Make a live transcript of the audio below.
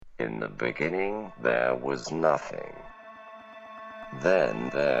In the beginning, there was nothing. Then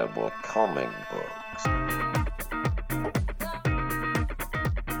there were comic books.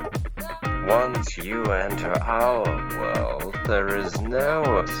 Once you enter our world, there is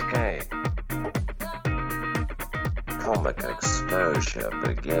no escape. Comic exposure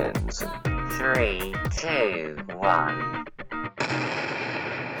begins in 3, 2, 1.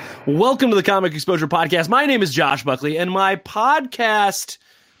 Welcome to the Comic Exposure Podcast. My name is Josh Buckley, and my podcast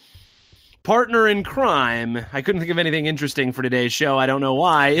partner in crime, I couldn't think of anything interesting for today's show, I don't know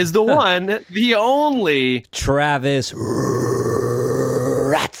why, is the one, the only... Travis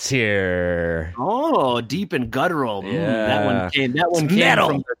Ratz here. Oh, deep and guttural. Yeah. That one came metal.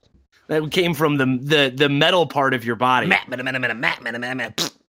 from that came from the metal part of your body.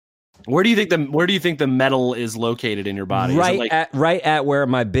 Where do you think the metal is located in your body? Right at where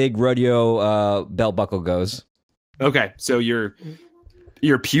my big rodeo belt buckle goes. Okay, so your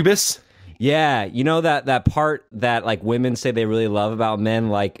pubis. Yeah, you know that part that like women say they really love about men,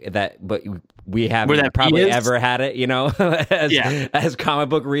 like that, but we haven't probably ever had it. You know, as comic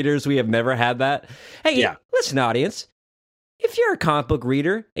book readers, we have never had that. Hey, listen, audience, if you're a comic book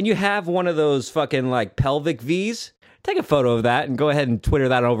reader and you have one of those fucking like pelvic V's, take a photo of that and go ahead and Twitter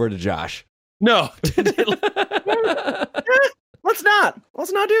that over to Josh. No. Let's not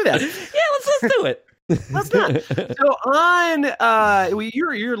do that. Yeah, let's do it. Let's not. So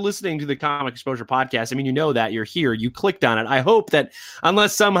you're listening to the Comic Exposure Podcast. I mean, you know that you're here. You clicked on it. I hope that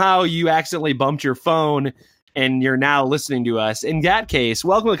unless somehow you accidentally bumped your phone and you're now listening to us, in that case,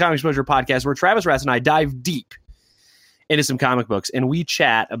 welcome to the Comic Exposure Podcast, where Travis Ratz and I dive deep into some comic books and we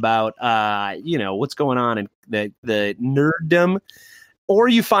chat about what's going on in the nerddom. Or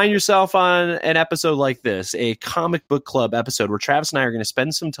you find yourself on an episode like this, a comic book club episode, where Travis and I are going to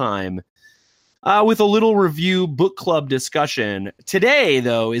spend some time with a little review book club discussion. Today,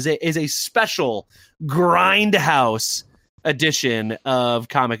 though, is a special Grindhouse edition of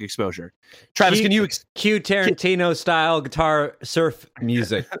Comic Exposure. Travis, can you cue Tarantino style guitar surf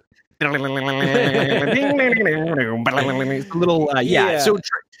music? So,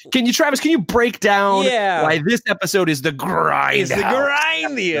 Travis, can you break down why this episode is the Grindhouse? It's the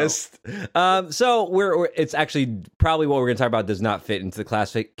grindiest. So it's actually probably what we're going to talk about does not fit into the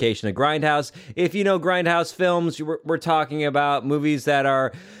classification of Grindhouse. If you know Grindhouse films, we're talking about movies that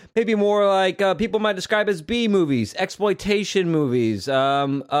are maybe more like people might describe as B movies, exploitation movies,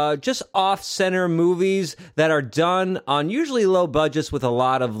 just off-center movies that are done on usually low budgets with a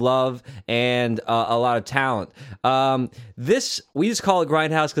lot of love and a lot of talent. We just call it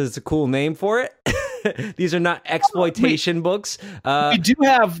Grindhouse because it's a cool name for it. These are not exploitation books. We do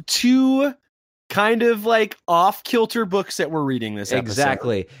have two kind of like off-kilter books that we're reading this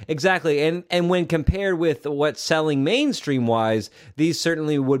episode. Exactly. And when compared with what's selling mainstream-wise, these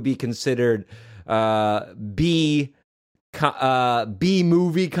certainly would be considered B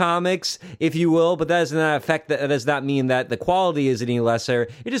movie comics, if you will, but that does not affect that does not mean that the quality is any lesser.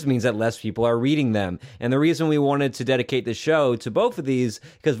 It just means that less people are reading them. And the reason we wanted to dedicate the show to both of these,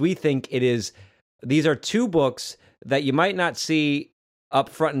 because we think these are two books that you might not see up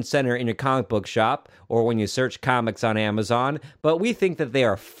front and center in your comic book shop or when you search comics on Amazon, but we think that they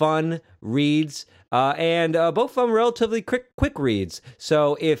are fun reads, and both of them relatively quick reads.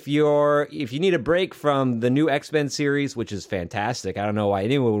 So if you need a break from the new X-Men series, which is fantastic, I don't know why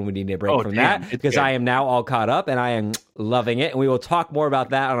anyone would need a break from that, because I am now all caught up and I am loving it, and we will talk more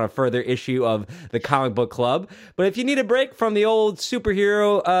about that on a further issue of the Comic Book Club. But if you need a break from the old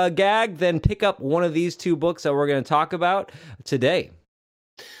superhero gag, then pick up one of these two books that we're going to talk about today.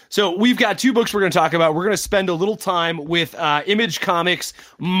 So we've got two books we're going to talk about. We're going to spend a little time with Image Comics'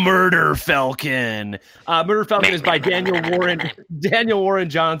 Murder Falcon. Murder Falcon is by Daniel Warren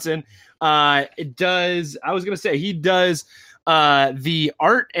Johnson. He does the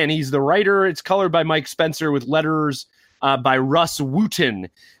art, and he's the writer. It's colored by Mike Spencer with letters by Russ Wooten.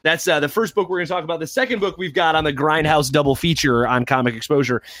 That's the first book we're going to talk about. The second book we've got on the Grindhouse double feature on Comic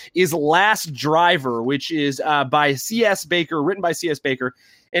Exposure is Last Driver, which is by C.S. Baker, written by C.S. Baker,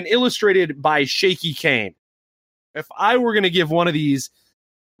 and illustrated by Shaky Kane. If I were going to give one of these,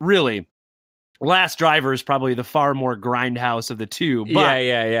 really, Last Driver is probably the far more Grindhouse of the two. But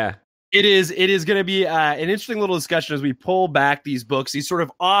yeah. It is going to be an interesting little discussion as we pull back these books, these sort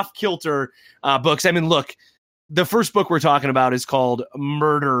of off-kilter books. I mean, look, the first book we're talking about is called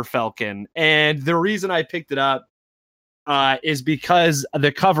Murder Falcon. And the reason I picked it up is because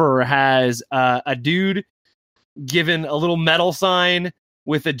the cover has a dude given a little metal sign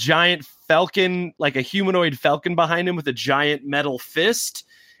with a giant falcon, like a humanoid falcon behind him with a giant metal fist.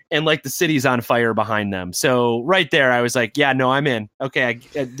 and like the city's on fire behind them. So right there, I was like, yeah, no, I'm in. Okay,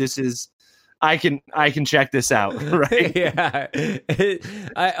 I can check this out. Right? Yeah.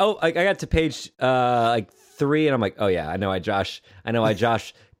 I got to page like 3, and I'm like, oh yeah, I know why Josh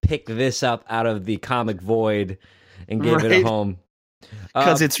picked this up out of the comic void and gave it a home.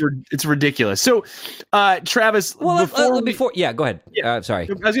 Because it's ridiculous. So, Travis, go ahead. Yeah, sorry.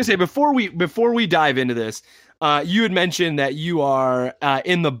 I was gonna say before we dive into this, you had mentioned that you are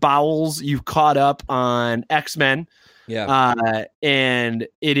in the bowels. You've caught up on X-Men. Yeah. And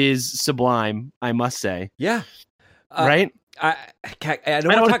it is sublime, I must say. Yeah. Right. I don't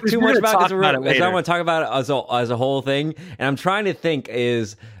want to talk too much about it because I want to talk about it as a whole thing. And I'm trying to think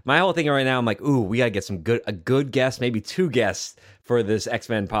my whole thing right now. I'm like, ooh, we got to get a good guest, maybe 2 guests for this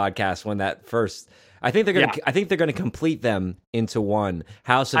X-Men podcast. When that first, I think they're gonna complete them into one.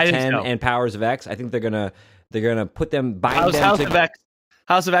 House of 10 and Powers of X. I think they're gonna put them bind them to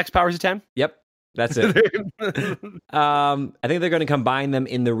House of X, Powers of 10. Yep. That's it. I think they're going to combine them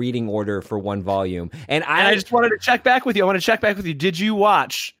in the reading order for one volume. And I just wanted to check back with you. Did you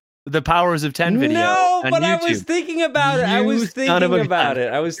watch the Powers of 10 video? No, but YouTube? I was thinking about it. I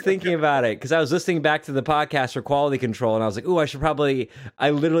was thinking about it because I was listening back to the podcast for quality control, and I was like, "Ooh, I should probably."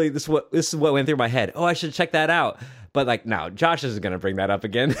 This is what went through my head. Oh, I should check that out. But like, no, Josh isn't going to bring that up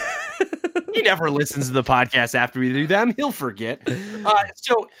again. He never listens to the podcast after we do them. He'll forget.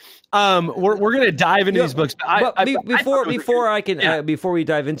 We're gonna dive into these books. Before we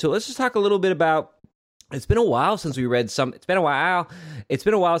dive into it, let's just talk a little bit about. It's been a while since we read some. It's been a while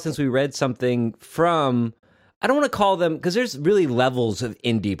since we read something from. I don't want to call them because there's really levels of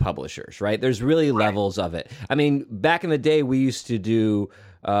indie publishers, right? There's really levels of it. I mean, back in the day, we used to do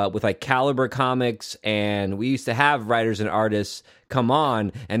with like Caliber Comics, and we used to have writers and artists come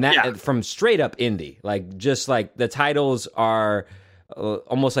on, and that from straight up indie, like just like the titles are.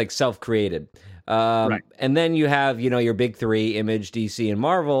 Almost like self-created. And then you have, your big 3, Image, DC, and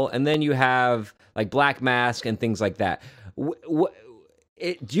Marvel, and then you have like Black Mask and things like that. Do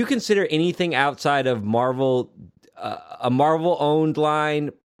you consider anything outside of Marvel, a Marvel-owned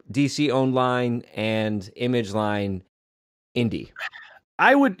line, DC-owned line, and Image line indie?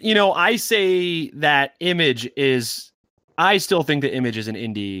 I would, I say that I still think that Image is an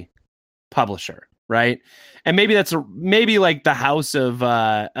indie publisher, right? And maybe maybe like the house of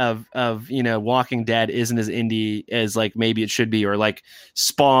Walking Dead isn't as indie as like maybe it should be, or like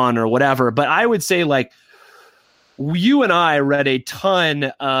Spawn or whatever. But I would say like you and I read a ton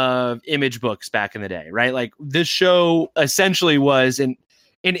of Image books back in the day, right? Like this show essentially was an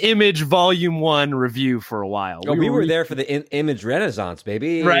Image Volume 1 review for a while. We were there for the Image Renaissance,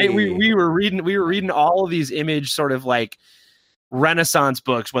 baby. Right? We were reading all of these Image sort of like Renaissance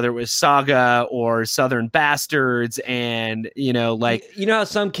books, whether it was Saga or Southern Bastards, and how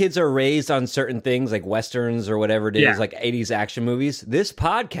some kids are raised on certain things like westerns or whatever it is, like 80s action movies. This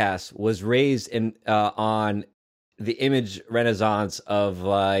podcast was raised on the Image Renaissance of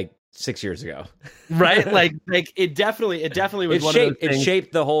like 6 years ago, right? like it definitely was one of those things. It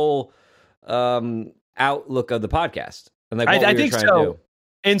shaped the whole outlook of the podcast, and like what I we were think trying to do.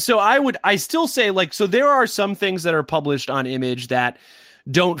 And so I still say like, so there are some things that are published on Image that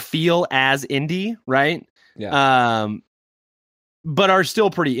don't feel as indie, right? Yeah. But are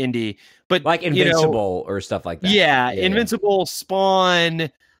still pretty indie. But like Invincible or stuff like that. Yeah. Invincible, Spawn,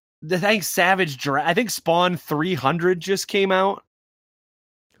 I think Spawn 300 just came out.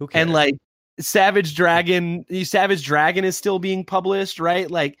 Who cares? And like Savage Dragon is still being published, right?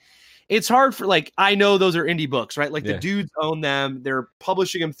 Like, it's hard for like, I know those are indie books, right? Like the dudes own them, they're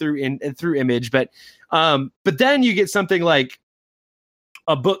publishing them through Image, but then you get something like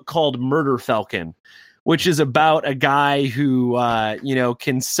a book called Murder Falcon, which is about a guy who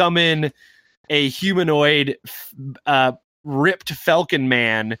can summon a humanoid ripped Falcon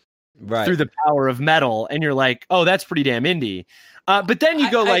man through the power of metal, and you're like, oh, that's pretty damn indie. But then you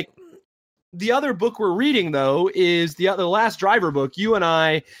go the other book we're reading though is the Last Driver book. You and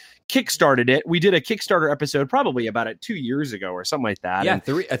I kickstarted it. We did a Kickstarter episode probably about 2 years ago or something like that. Yeah,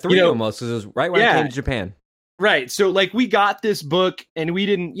 three almost, because it was right when I came to Japan. Right. So like we got this book and we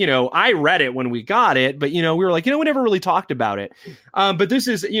didn't, I read it when we got it, but we were like, we never really talked about it. But this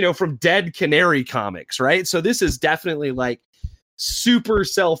is, from Dead Canary Comics, right? So this is definitely like super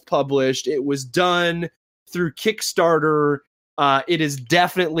self-published. It was done through Kickstarter. It is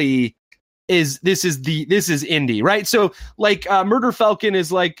definitely this is indie, right? So like Murder Falcon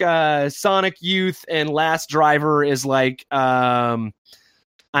is like Sonic Youth, and Last Driver is like I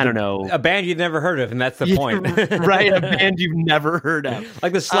don't know, a band you've never heard of, and that's the point. Right? A band you've never heard of.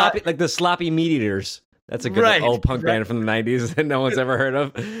 Like the sloppy meat eaters. That's a good Right, old punk right. band from the 90s that no one's ever heard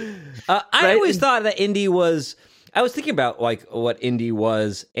of. I Right. always thought that indie was... I was thinking about like what indie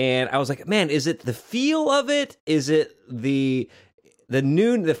was, and I was like, man, is it the feel of it? Is it the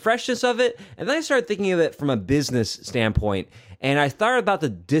freshness of it? And then I started thinking of it from a business standpoint, and I thought about the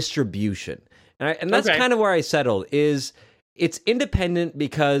distribution. And that's Okay. kind of where I settled, is it's independent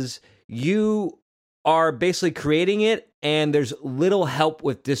because you are basically creating it, and there's little help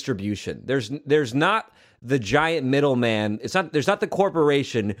with distribution. There's not the giant middleman. There's not the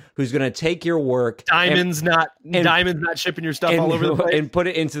corporation who's going to take your work Diamond's not shipping your stuff all over the place. and put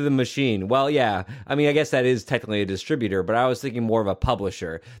it into the machine. Well, yeah. I mean, I guess that is technically a distributor, but I was thinking more of a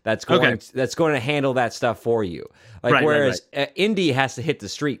publisher that's going to handle that stuff for you. Like Right, whereas indie has to hit the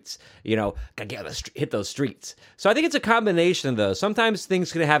streets, hit those streets. So I think it's a combination of those. Sometimes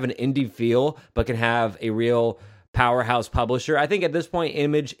things can have an indie feel, but can have a real powerhouse publisher. I think at this point,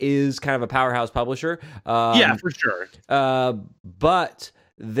 Image is kind of a powerhouse publisher. Yeah, for sure. But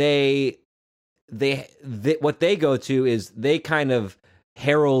they what they go to is they kind of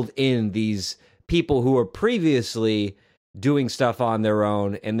herald in these people who were previously doing stuff on their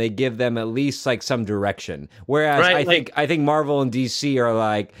own, and they give them at least like some direction. Whereas I think Marvel and DC are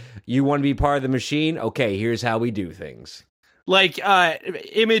like, you want to be part of the machine? Okay, here's how we do things. Like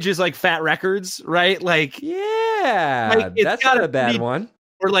Image is like Fat Records, right? Like, yeah, like, it's that's got not a a bad pretty- one.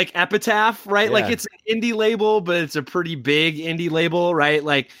 or like Epitaph, right? Yeah. Like it's an indie label, but it's a pretty big indie label, right?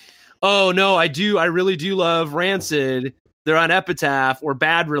 Like, oh no, I really do love Rancid. They're on Epitaph or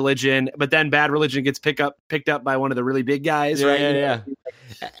Bad Religion, but then Bad Religion gets picked up by one of the really big guys, right? Yeah.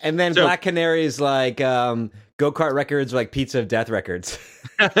 And then So- Black Canary's like Go-Kart Records, or like Pizza of Death Records.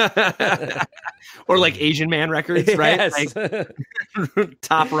 Or like Asian Man Records, right? Yes. Like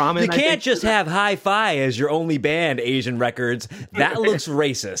Top Ramen. You I can't think. just have Hi-Fi as your only band, Asian Records. That looks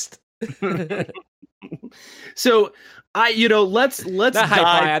racist. So let's Not dive.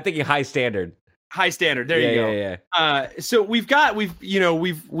 Hi-Fi, I'm thinking High Standard. High Standard. There you go. Yeah. So we're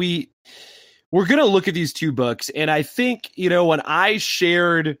gonna look at these two books, and I think when I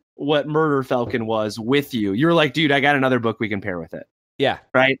shared what Murder Falcon was with you, you're like, dude, I got another book we can pair with it. Yeah.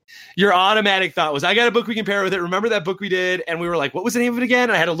 Right. Your automatic thought was, I got a book we can pair with it. Remember that book we did? And we were like, what was the name of it again?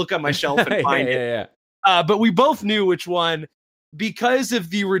 And I had to look on my shelf and find it. Yeah. But we both knew which one because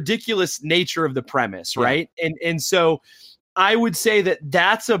of the ridiculous nature of the premise, right? And so I would say that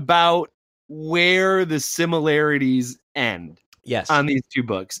that's about where the similarities end. Yes. On these two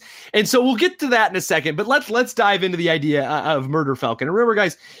books. And so we'll get to that in a second, but let's dive into the idea of Murder Falcon. And remember,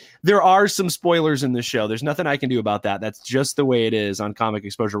 guys, there are some spoilers in the show. There's nothing I can do about that. That's just the way it is on Comic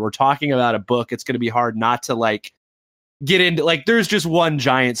Exposure. We're talking about a book. It's going to be hard not to like get into, like, there's just one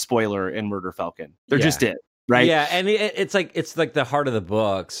giant spoiler in Murder Falcon. There just is, right? Yeah, and it's like the heart of the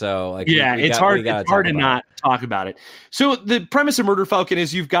book. So like, it's hard to not talk about it. So the premise of Murder Falcon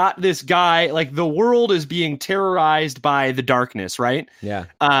is you've got this guy, like the world is being terrorized by the darkness, right? Yeah.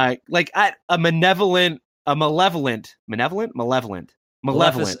 Like at Maleficent. It's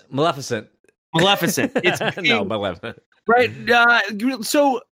No, Maleficent. right.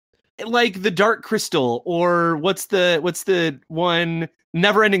 So like the Dark Crystal, or what's the one,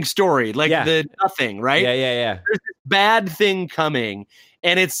 Never-Ending Story, like the Nothing, right? Yeah. There's this bad thing coming,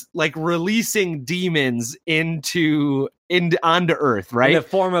 and it's like releasing demons onto Earth, right? In the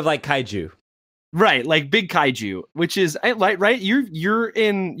form of like kaiju. Right, like big kaiju, which is right. You're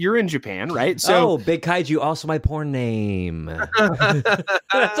in Japan, right? So big kaiju, also my porn name.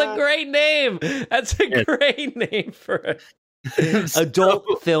 That's a great name. That's a great name for an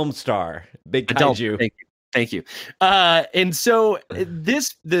adult film star. Big kaiju. Thank you. And so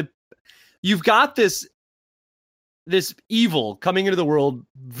you've got this evil coming into the world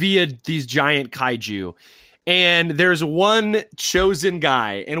via these giant kaiju. And there's one chosen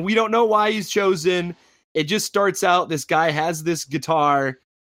guy, and we don't know why he's chosen. It just starts out, this guy has this guitar,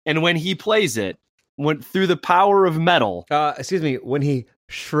 and when he plays it, through the power of metal. When he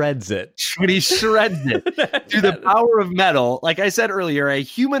shreds it. When he shreds it through the power of metal, like I said earlier, a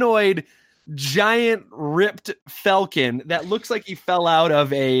humanoid, giant, ripped falcon that looks like he fell out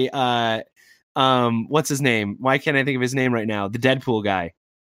of a what's his name? Why can't I think of his name right now? The Deadpool guy.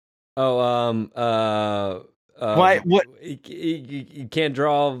 Why? What? You can't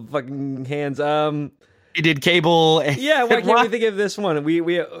draw fucking hands. He did Cable. Yeah, why can't we think of this one?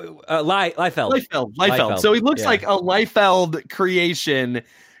 Liefeld. So he looks like a Liefeld creation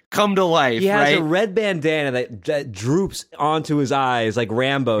come to life. He has right? a red bandana that droops onto his eyes, like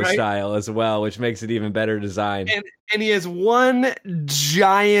Rambo style as well, which makes it even better design. And he has one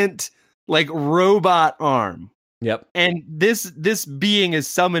giant like robot arm. Yep. And this being is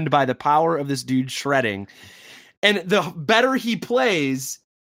summoned by the power of this dude shredding. And the better he plays,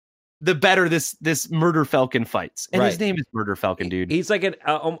 the better this Murder Falcon fights. And his name is Murder Falcon, dude. He's like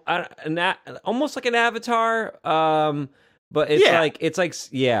almost like an avatar. But it's like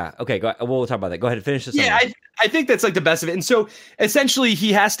yeah. Okay, we'll talk about that. Go ahead and finish this. Yeah, I think that's like the best of it. And so essentially,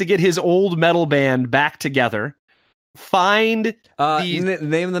 he has to get his old metal band back together. Find the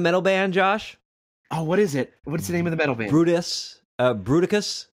name of the metal band, Josh. Oh, what is it? What's the name of the metal band?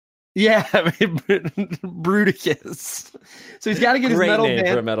 Bruticus. Yeah, Bruticus. So he's got to get his metal band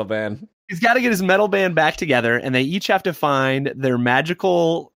for a metal band. He's got to get his metal band back together, and they each have to find their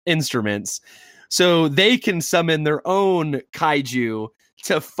magical instruments so they can summon their own kaiju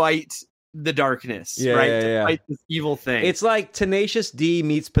to fight the darkness, to fight this evil thing. It's like Tenacious D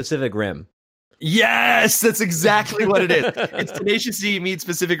meets Pacific Rim. Yes, that's exactly what it is. It's Tenacious D meets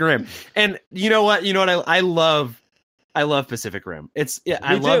Pacific Rim. And you know what? I love Pacific Rim. I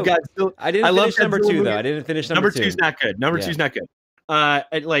love Godzilla. I didn't finish number 2 though. I didn't finish number 2. Number 2's not good. Number 2's not good.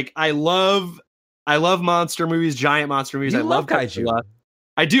 I love monster movies, giant monster movies. I love kaiju. Godzilla.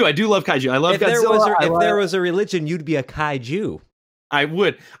 I do love kaiju. I love Godzilla. If there was a religion, you'd be a kaiju. I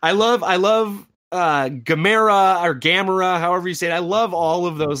would. I love Gamera or Gamera, however you say it. I love all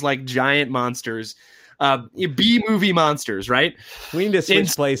of those like giant monsters. B-movie monsters, right? We need to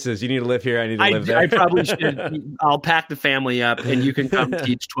switch places. You need to live here. I need to live there. I probably should. I'll pack the family up, and you can come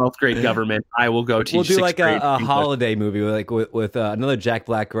teach 12th grade government. I will go teach. We'll do like a holiday movie, with another Jack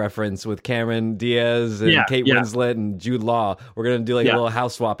Black reference with Cameron Diaz and Kate Winslet and Jude Law. We're gonna do like a little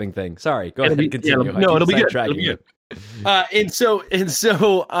house swapping thing. Sorry, go ahead and continue. It'll be good. And so,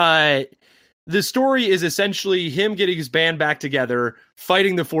 the story is essentially him getting his band back together,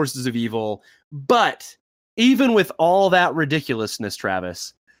 fighting the forces of evil. But even with all that ridiculousness,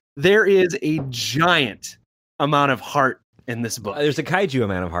 Travis, there is a giant amount of heart in this book. There's a kaiju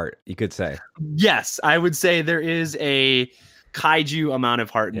amount of heart, you could say. Yes, I would say there is a kaiju amount of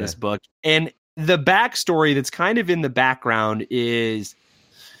heart in this book. And the backstory that's kind of in the background is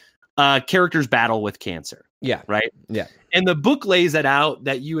character's battle with cancer. Yeah. Right? Yeah. And the book lays it out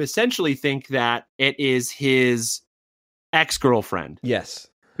that you essentially think that it is his ex-girlfriend. Yes.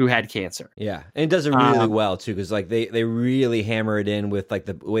 Who had cancer. Yeah. And it does it really well too, because like they really hammer it in with like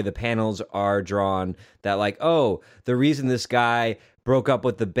the way the panels are drawn, that like, oh, the reason this guy broke up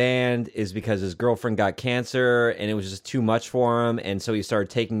with the band is because his girlfriend got cancer and it was just too much for him, and so he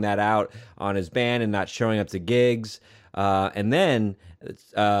started taking that out on his band and not showing up to gigs. And then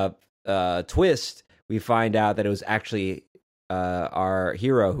twist, we find out that it was actually our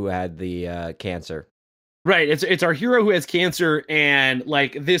hero who had the cancer. Right, it's our hero who has cancer, and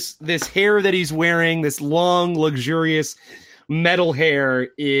like this hair that he's wearing, this long, luxurious metal hair,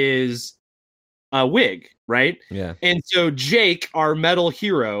 is a wig, right? Yeah. And so Jake, our metal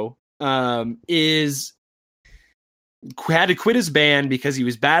hero, had to quit his band because he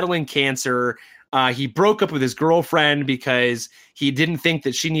was battling cancer. He broke up with his girlfriend because he didn't think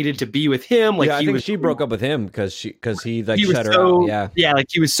that she needed to be with him. Like, I think she broke up with him because he shut her out. Yeah, like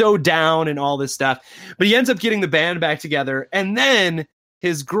he was so down and all this stuff. But he ends up getting the band back together, and then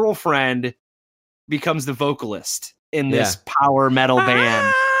his girlfriend becomes the vocalist in this power metal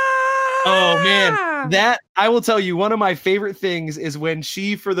band. Oh man, that I will tell you, one of my favorite things is when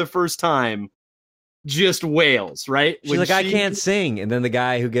she, for the first time, just wails, right? She's like, I can't sing. And then the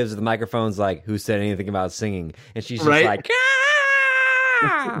guy who gives her the microphone's like, who said anything about singing? And she's just like,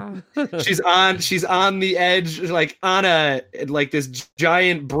 she's on the edge, like on this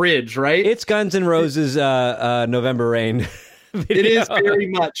giant bridge, right? It's Guns N' Roses November Rain video. It is very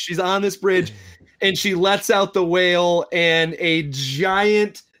much. She's on this bridge and she lets out the wail, and a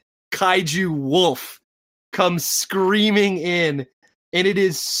giant kaiju wolf comes screaming in, and it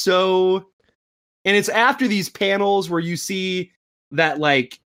is so. And it's after these panels where you see that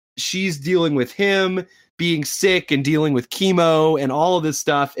like she's dealing with him being sick and dealing with chemo and all of this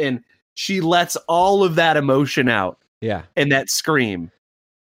stuff, and she lets all of that emotion out. Yeah. And that scream.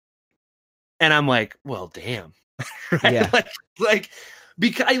 And I'm like, well, damn. Right? Yeah.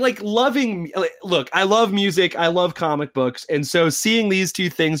 Because I like loving. Look, I love music. I love comic books, and so seeing these two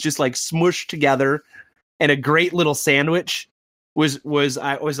things just like smushed together in a great little sandwich was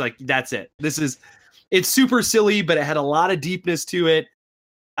I was like, that's it. It's super silly, but it had a lot of deepness to it.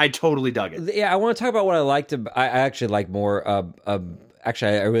 I totally dug it. Yeah, I want to talk about what I liked. I actually like more.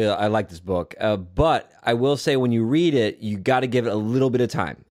 Actually, I like this book. But I will say, when you read it, you got to give it a little bit of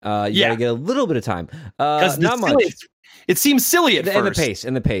time. You got to get a little bit of time. Not much. It seems silly at first.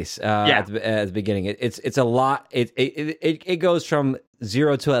 And the pace. At the beginning, it's a lot. It goes from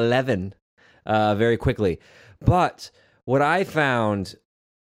 0 to 11 very quickly. But what I found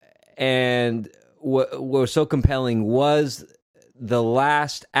and what was so compelling was the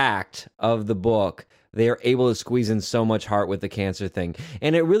last act of the book. They are able to squeeze in so much heart with the cancer thing.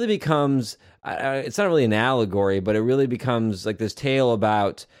 And it really becomes, it's not really an allegory, but it really becomes like this tale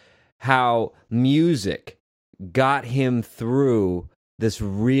about how music got him through this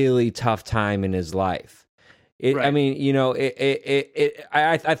really tough time in his life. Right. I mean, you know,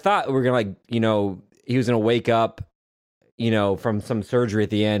 I thought we were going to, like, you know, he was going to wake up, you know, from some surgery at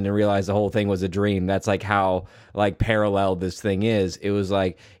the end and realize the whole thing was a dream. That's like how like parallel this thing is. It was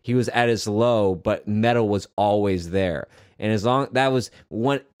like he was at his low, but metal was always there. And as long that was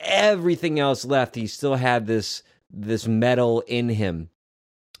when everything else left, he still had this metal in him.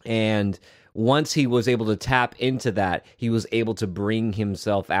 And once he was able to tap into that, he was able to bring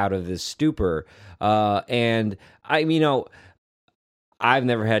himself out of this stupor. And I've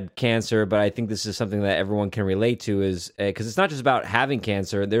never had cancer, but I think this is something that everyone can relate to, is because it's not just about having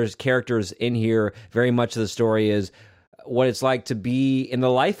cancer. There's characters in here. Very much of the story is what it's like to be in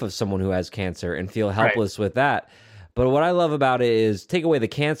the life of someone who has cancer and feel helpless with that. But what I love about it is, take away the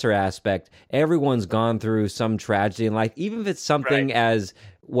cancer aspect, everyone's gone through some tragedy in life, even if it's something as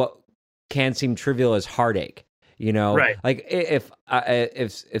what can seem trivial as heartache. You know, like if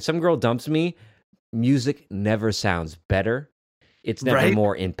some girl dumps me, music never sounds better. It's never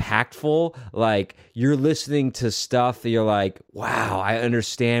more impactful. Like, you're listening to stuff that you're like, wow, I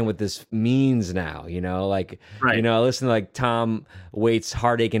understand what this means now. You know, like, you know, I listen to like Tom Waits'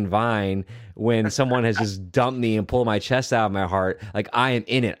 Heartache and Vine when someone has just dumped me and pulled my chest out of my heart. Like, I am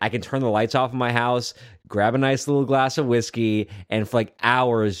in it. I can turn the lights off in my house, grab a nice little glass of whiskey, and for like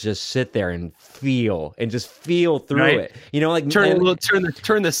hours just sit there and feel through it. You know, like turn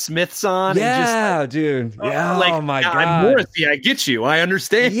the Smiths on. Yeah, and just, dude. Yeah. Like, oh my God. I'm Morrissey. I get you. I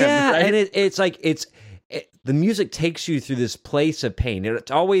understand. Yeah, right? and it's like the music takes you through this place of pain.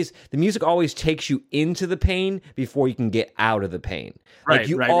 The music always takes you into the pain before you can get out of the pain. Like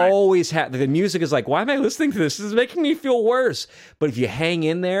you always have, the music is like, why am I listening to this? This is making me feel worse. But if you hang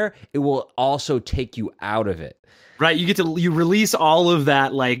in there, it will also take you out of it. Right. You release all of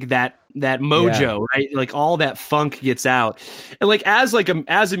that, like that mojo, right? Like all that funk gets out. And like, as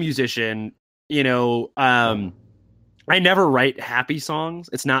a musician, you know, I never write happy songs.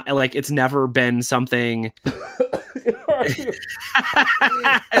 It's not like, it's never been something. I'm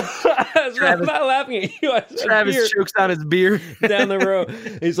not laughing at you. Travis chokes on his beer down the road.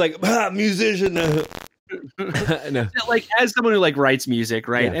 He's like, musician. No. Like, as someone who like writes music,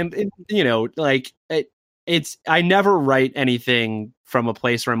 right? Yeah. And you know, like I never write anything from a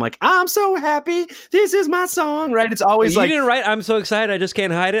place where I'm like, I'm so happy, this is my song, right? It's always you didn't write, I'm so excited, I just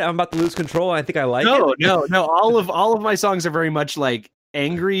can't hide it, I'm about to lose control, I think I like it. No. All of my songs are very much like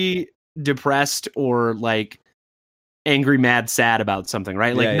angry, depressed, or like angry, mad, sad about something,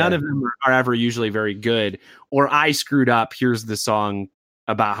 right? Like none of them are ever usually very good. Or I screwed up, here's the song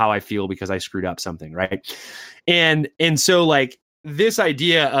about how I feel because I screwed up something, right? And so like this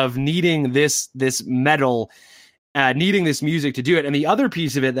idea of needing this metal, needing this music to do it. And the other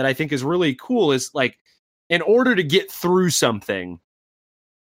piece of it that I think is really cool is like, in order to get through something,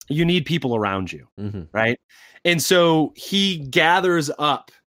 you need people around you, right? And so he gathers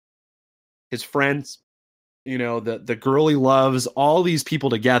up his friends, you know, the girl he loves, all these people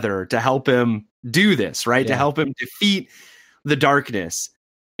together to help him do this, right? To help him defeat the darkness.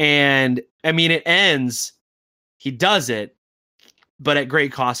 And I mean, it ends, he does it, but at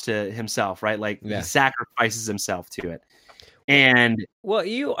great cost to himself, right? Like he sacrifices himself to it. And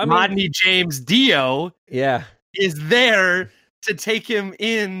Rodney James Dio is there to take him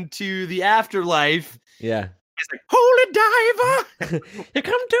into the afterlife. Yeah. He's like, holy diver, you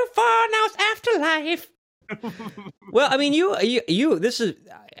come too far, now it's afterlife. Well, I mean, you this is,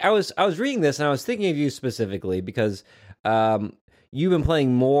 I was reading this and I was thinking of you specifically because you've been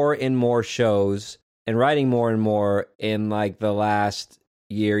playing more and more shows and writing more and more in like the last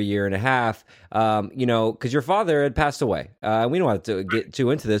year and a half, you know, because your father had passed away. We don't have to get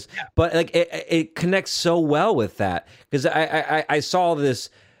too into this, but like it connects so well with that because I saw this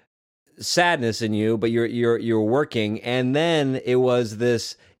sadness in you, but you're working, and then it was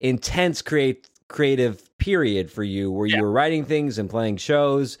this intense creative period for you where you were writing things and playing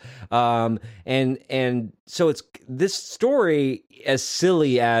shows, and so it's this story, as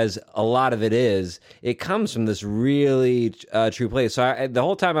silly as a lot of it is, it comes from this really true place. So the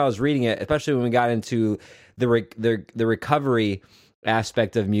whole time I was reading it, especially when we got into the recovery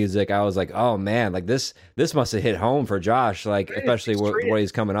aspect of music, I was like, oh man, like this must have hit home for Josh, like especially what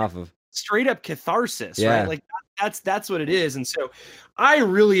he's coming off of. Straight up catharsis, right? Like that's what it is. And so I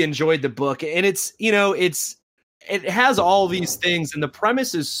really enjoyed the book, and it's, you know, it's it has all these things, and the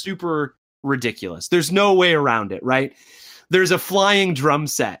premise is super ridiculous. There's no way around it, right? There's a flying drum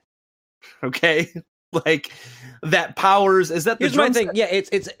set, okay, like that powers. Is that the Here's my drum thing. set? Yeah,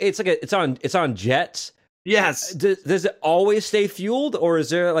 it's on jets. Yes. Does it always stay fueled, or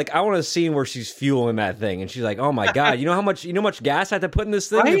is there like, I want a scene where she's fueling that thing and she's like, oh my god, you know how much gas I had to put in this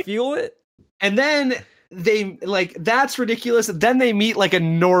thing to Right? fuel it? And then they like, that's ridiculous. Then they meet like a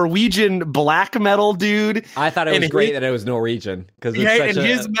Norwegian black metal dude. I thought it And was great he- that it was Norwegian because Yeah, and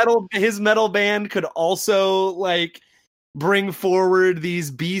his metal band could also like bring forward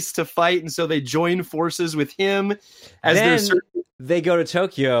these beasts to fight, and so they join forces with him as then their they go to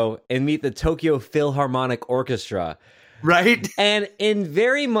Tokyo and meet the Tokyo Philharmonic Orchestra. right. And in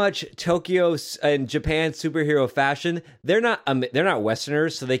very much Tokyo and Japan superhero fashion, they're not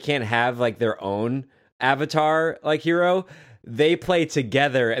Westerners, so they can't have like their own avatar like hero. They play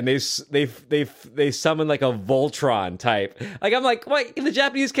together and they summon like a Voltron type. Like I'm like, what? The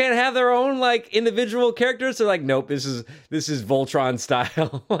Japanese can't have their own like individual characters. They're like, nope, this is Voltron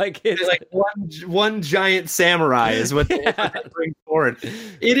style. Like it's Like one giant samurai is what they bring forward.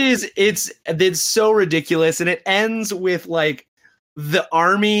 It's so ridiculous, and it ends with like the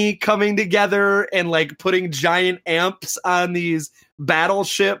army coming together and like putting giant amps on these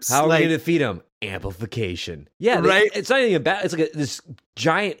battleships. how are like, we gonna defeat them? Amplification. Yeah, Right. It's not even about. It's like this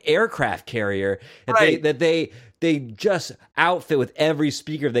giant aircraft carrier that Right. they just outfit with every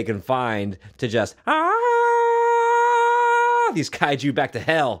speaker they can find to just these kaiju back to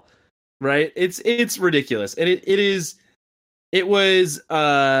hell. right? It's ridiculous, and it was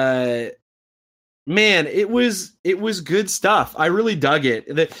good stuff. I really dug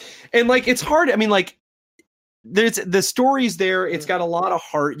it. And like, it's hard. I mean, like, there's the stories there. It's got a lot of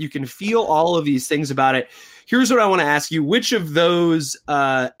heart. You can feel all of these things about it. Here's what I want to ask you: which of those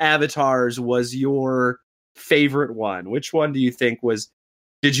avatars was your favorite one? Which one do you think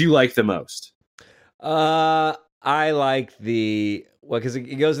did you like the most? I like because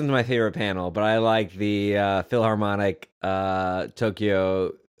it goes into my favorite panel, but I like the Philharmonic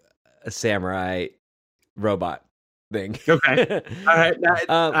Tokyo samurai robot thing. Okay.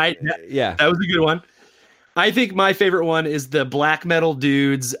 All right. Yeah. That was a good one. I think my favorite one is the black metal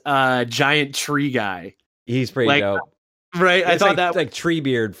dude's giant tree guy. He's pretty Like, dope. Right? I It's thought like, that like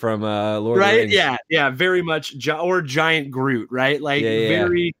Treebeard from Lord of the right? Rings. Yeah, very much or giant Groot, right? Like Yeah.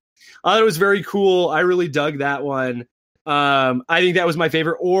 very I thought it was very cool. I really dug that one. I think that was my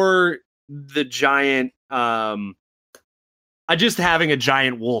favorite, or the giant just having a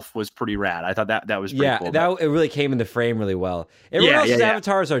giant wolf was pretty rad. I thought that was pretty cool. It really came into frame really well. Everyone else's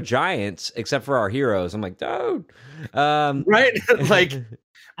avatars are giants except for our heroes. I'm like, dude. Right? Like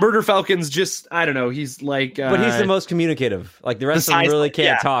Murder Falcon's just, I don't know, he's like but he's the most communicative. Like the rest of them really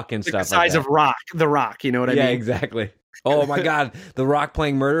can't talk and like stuff. the size like of The Rock, you know what I mean? Yeah, exactly. Oh my god, The Rock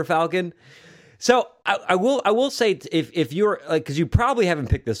playing Murder Falcon. So I will say, if you're like, because you probably haven't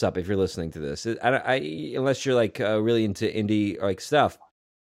picked this up if you're listening to this, unless you're like really into indie like stuff.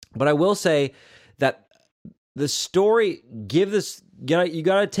 But I will say that the story, you got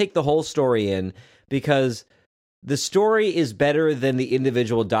to take the whole story in, because the story is better than the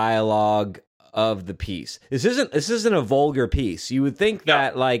individual dialogue of the piece. This isn't a vulgar piece. You would think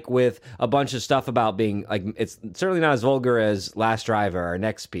that like with a bunch of stuff about being like, it's certainly not as vulgar as Last Driver, our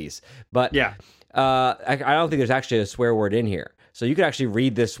next piece. But yeah, I don't think there's actually a swear word in here. So you could actually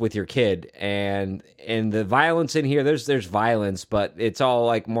read this with your kid, and the violence in here, there's violence, but it's all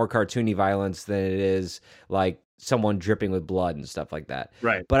like more cartoony violence than it is like someone dripping with blood and stuff like that.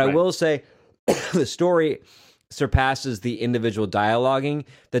 Right. But I will say the story surpasses the individual dialoguing.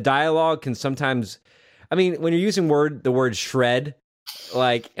 The dialogue can sometimes, I mean, when you're using the word shred,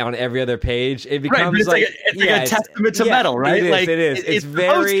 like on every other page, it becomes it's like a testament to metal, right? It is. It's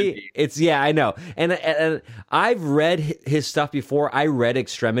very. I know. And I've read his stuff before. I read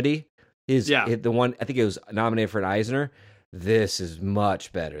Extremity. The one, I think it was nominated for an Eisner. This is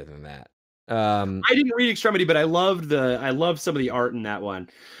much better than that. I didn't read Extremity, but I loved some of the art in that one.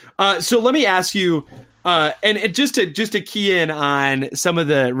 So let me ask you, and just to key in on some of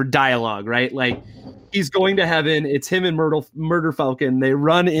the dialogue, right? Like, he's going to heaven. It's him and Murder Falcon. They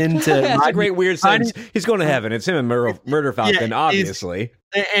run into. That's a great weird sentence. He's going to heaven. It's him and Murder Falcon, obviously.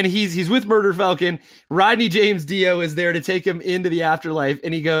 And he's with Murder Falcon. Rodney James Dio is there to take him into the afterlife,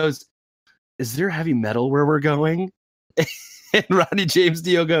 and he goes, "Is there heavy metal where we're going?" And Rodney James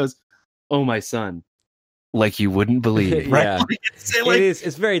Dio goes, "Oh, my son, like you wouldn't believe." Right? Yeah. It is.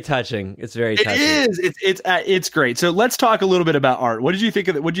 It's very touching. It's very touching. It is. It's great. So let's talk a little bit about art. What did you think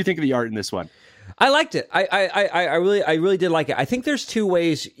of the art in this one? I liked it. I really did like it. I think there's two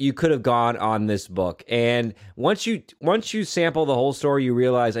ways you could have gone on this book, and once you sample the whole story, you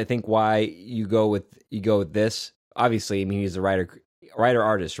realize I think why you go with this. Obviously, I mean he's a writer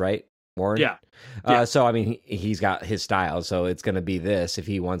artist, right, Warren? Yeah. So I mean he's got his style, so it's going to be this if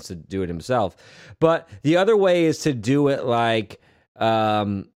he wants to do it himself. But the other way is to do it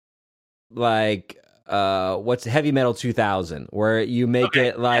what's Heavy Metal 2000, where you make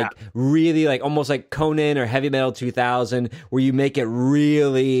it really like almost like Conan or Heavy Metal 2000, where you make it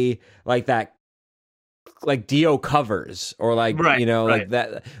really like that, like Dio covers, or like like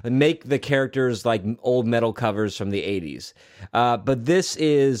that, make the characters like old metal covers from the 80s. But this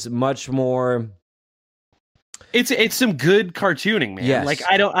is much more. It's some good cartooning, man. Yes. Like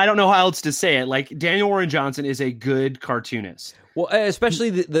I don't know how else to say it. Like Daniel Warren Johnson is a good cartoonist. Well, especially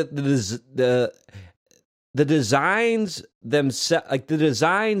the designs themselves, like the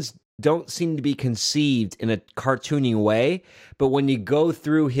designs don't seem to be conceived in a cartoony way, but when you go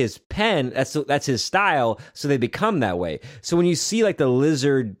through his pen, that's his style, so they become that way. So when you see like the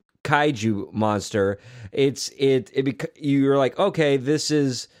lizard kaiju monster, you're like, okay, this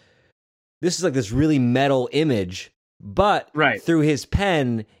is like this really metal image, but through his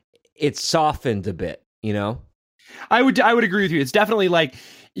pen, it's softened a bit, you know? I would agree with you. It's definitely like,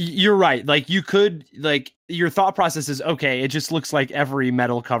 you're right. Like you could, like your thought process is, okay, it just looks like every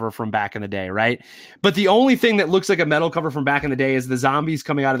metal cover from back in the day, right? But the only thing that looks like a metal cover from back in the day is the zombies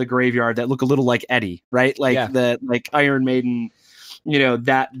coming out of the graveyard that look a little like Eddie, right? Like like Iron Maiden,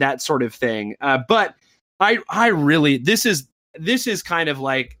 that sort of thing. But I really, this is kind of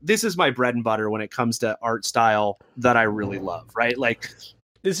like, this is my bread and butter when it comes to art style that I really love, right? Like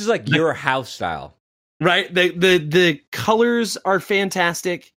this is like your house style. Right. The colors are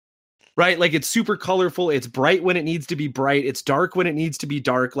fantastic, right? Like it's super colorful. It's bright when it needs to be bright. It's dark when it needs to be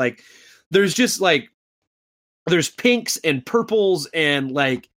dark. Like there's just like, there's pinks and purples and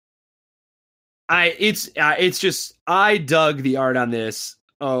like, I dug the art on this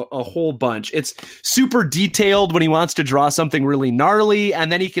a whole bunch. It's super detailed when he wants to draw something really gnarly,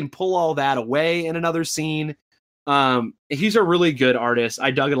 and then he can pull all that away in another scene. He's a really good artist.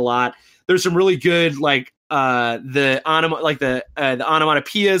 I dug it a lot. There's some really good the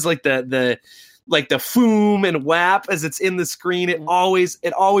onomatopoeias, like the foom and whap as it's in the screen. It always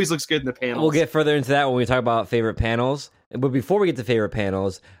looks good in the panels. We'll get further into that when we talk about favorite panels. But before we get to favorite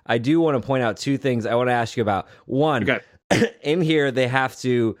panels, I do want to point out two things I want to ask you about. One, in here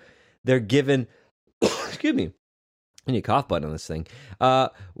they're given excuse me, I need a cough button on this thing.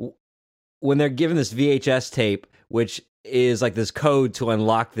 When they're given this VHS tape, which is like this code to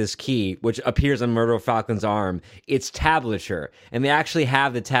unlock this key, which appears on Murder Falcon's arm, it's tablature, and they actually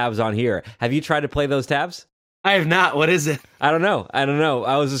have the tabs on here. Have you tried to play those tabs? I have not. What is it? I don't know. I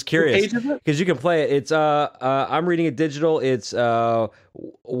was just curious because you can play it. It's I'm reading it digital. It's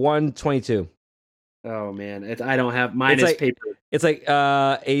 122. Oh man, I don't have mine. It's paper. It's like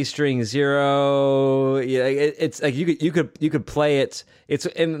A string 0. Yeah, it's like you could play it. It's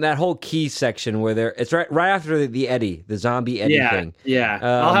in that whole key section where it's right after the Eddie, the zombie Eddie thing. Yeah,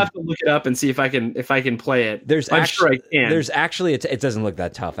 I'll have to look it up and see if I can play it. I'm sure I can. There's actually it doesn't look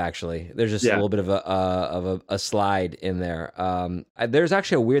that tough actually. There's just a little bit of a slide in there. There's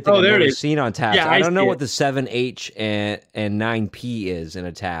actually a weird thing I've never seen on tabs. Yeah, I don't know what the 7H and 9P is in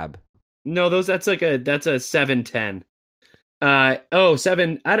a tab. No, that's a 710.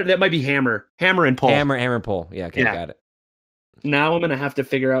 7. That might be hammer and pull. Hammer and pull. Yeah, okay, got it. Now I'm gonna have to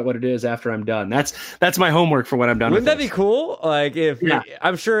figure out what it is after I'm done. That's my homework for when I'm done. Wouldn't that be cool? Like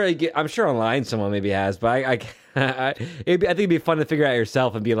I'm sure online someone maybe has, but I think it'd be fun to figure out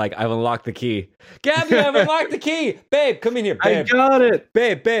yourself and be like, I've unlocked the key. Gabby, I've unlocked the key. Babe, come in here. Babe. I got it.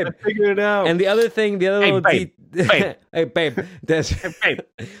 Babe. I figured it out. And the other little babe. Hey, babe. Babe.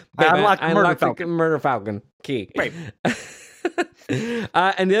 I unlocked the Murder Falcon key. Babe.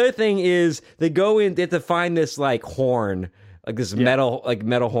 And the other thing is they have to find this like horn, like this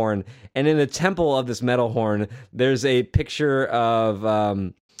metal horn, and in the temple of this metal horn, there's a picture of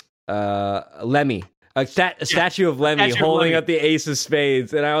Lemmy. A statue of Lemmy holding up the ace of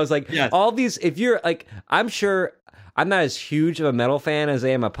spades. And I was like, all these, if you're like, I'm sure I'm not as huge of a metal fan as I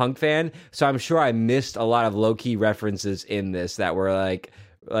am a punk fan, so I'm sure I missed a lot of low-key references in this that were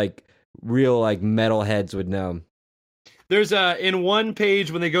like real like metalheads would know. There's in one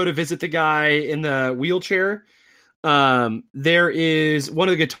page when they go to visit the guy in the wheelchair, there is one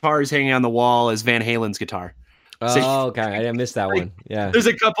of the guitars hanging on the wall is Van Halen's guitar. Oh, okay. I missed that one. Yeah. There's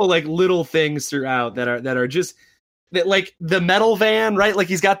a couple like little things throughout that are just that, like the metal van, right? Like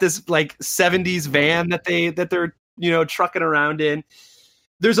he's got this like 70s van that they're trucking around in.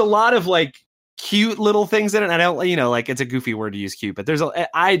 There's a lot of like cute little things in it. I don't, like it's a goofy word to use cute, but there's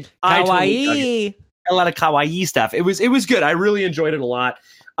I totally dug it. A lot of kawaii stuff. It was good. I really enjoyed it a lot.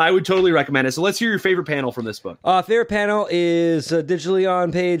 I would totally recommend it. So let's hear your favorite panel from this book. Favorite panel is digitally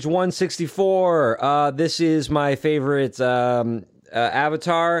on page 164. This is my favorite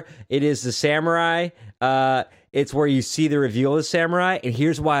avatar. It is the samurai. It's where you see the reveal of the samurai, and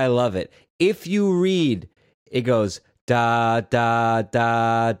here's why I love it. If you read, it goes da da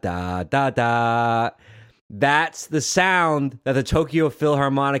da da da da. That's the sound that the Tokyo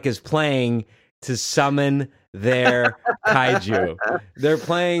Philharmonic is playing to summon their kaiju. They're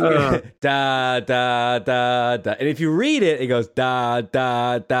playing da da da da, and if you read it, it goes da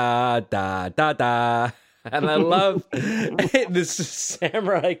da da da da da. And I love this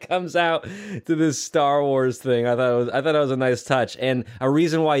samurai comes out to this Star Wars thing. I thought it was a nice touch, and a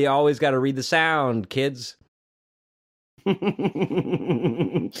reason why you always got to read the sound, kids.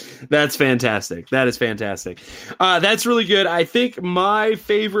 That's fantastic. That is fantastic. That's really good. I think my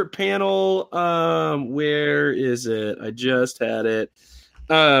favorite panel, where is it? I just had it.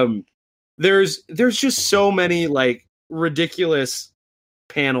 There's just so many like ridiculous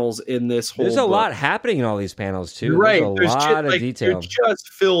panels in this whole There's a book. lot happening in all these panels too. Right. There's a lot of detail. They're just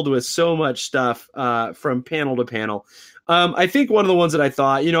filled with so much stuff from panel to panel. I think one of the ones that I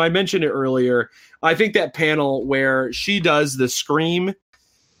thought, I mentioned it earlier. I think that panel where she does the scream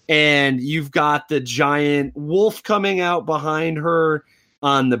and you've got the giant wolf coming out behind her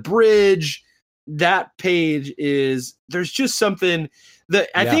on the bridge. That page there's just something that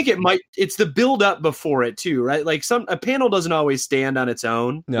I think it's the build up before it too, right? Like a panel doesn't always stand on its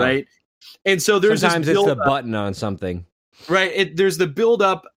own, right? And so sometimes it's the button on something. Right. There's the build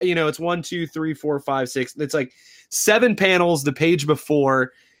up, it's 1, 2, 3, 4, 5, 6. It's like 7 panels the page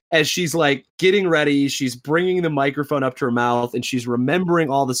before as she's like getting ready. She's bringing the microphone up to her mouth and she's remembering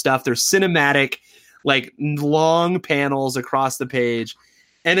all the stuff. There's cinematic, like long panels across the page.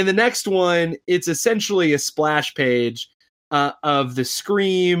 And in the next one, it's essentially a splash page of the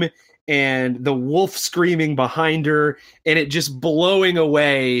scream and the wolf screaming behind her and it just blowing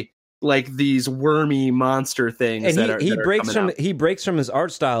away like these wormy monster things. And he breaks from his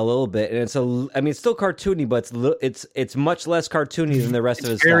art style a little bit, and it's still cartoony, but it's much less cartoony than the rest of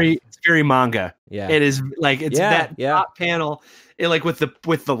his stuff. It's very manga. Yeah, it is like that top panel, like with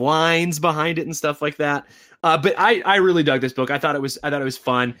the lines behind it and stuff like that. But I really dug this book. I thought it was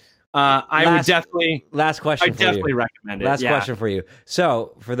fun. I would definitely recommend it. Last question for you.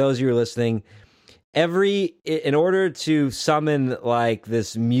 So for those of you who are listening, in order to summon like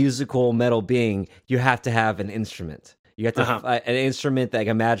this musical metal being, you have to have an instrument. You have to an instrument, like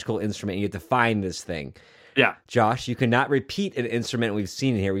a magical instrument. You have to find this thing. Yeah, Josh, you cannot repeat an instrument we've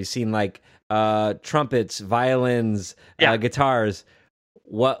seen here. We've seen like trumpets, violins, guitars.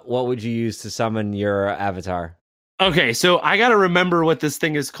 What would you use to summon your avatar? Okay, so I got to remember what this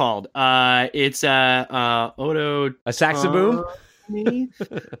thing is called. It's a saxoboom.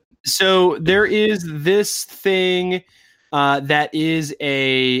 So there is this thing that is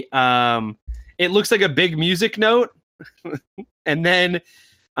it looks like a big music note, and then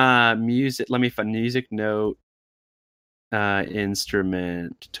music. Let me find music note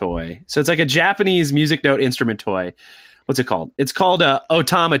instrument toy. So it's like a Japanese music note instrument toy. What's it called? It's called a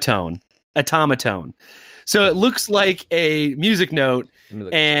automaton. So it looks like a music note,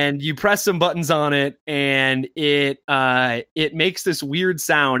 and you press some buttons on it, and it makes this weird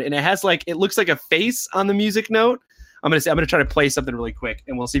sound, and it looks like a face on the music note. I'm gonna try to play something really quick,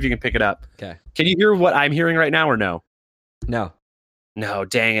 and we'll see if you can pick it up. Okay. Can you hear what I'm hearing right now, or no? No.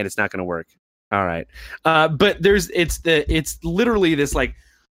 Dang it! It's not gonna work. All right. But it's literally this like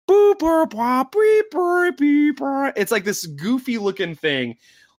boop boop boop beep beep. It's like this goofy looking thing.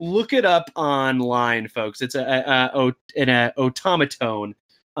 Look it up online, folks. It's an automaton,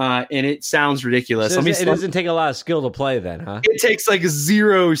 and it sounds ridiculous. So it doesn't take a lot of skill to play, then, huh? It takes like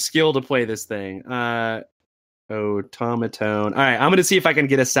 0 skill to play this thing. Automaton. All right, I'm gonna see if I can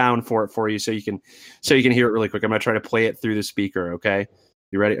get a sound for it for you, so you can hear it really quick. I'm gonna try to play it through the speaker. Okay,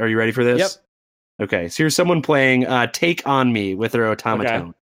 you ready? Are you ready for this? Yep. Okay, so here's someone playing "Take on Me" with their automaton.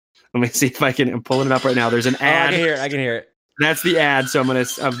 Okay. Let me see if I can. I'm pulling it up right now. There's an ad. I can hear it. That's the ad, so I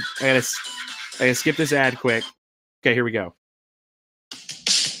gotta skip this ad quick. Okay, here we go.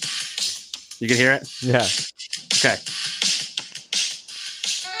 You can hear it? Yeah. Okay.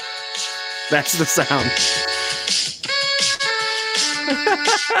 That's the sound.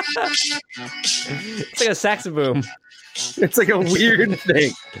 It's like a saxoboom. It's like a weird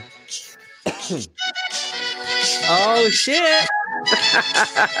thing. Oh shit!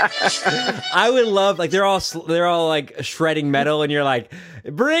 I would love like they're all like shredding metal, and you're like,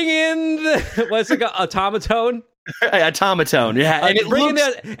 bring in the what's it called? Automaton. Automaton, yeah, and it looks...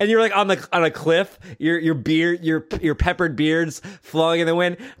 and you're like on a cliff. Your beard, your peppered beards flowing in the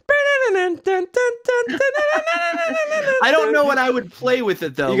wind. I don't know what I would play with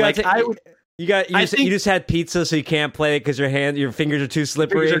it though. You just had pizza, so you can't play it because your fingers are too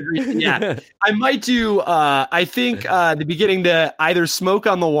slippery. Yeah, I might do. I think the beginning to either Smoke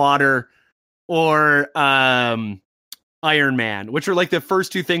on the Water or Iron Man, which are like the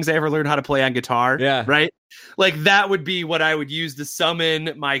first two things I ever learned how to play on guitar. Yeah, right. Like that would be what I would use to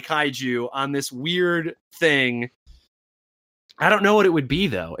summon my kaiju on this weird thing. I don't know what it would be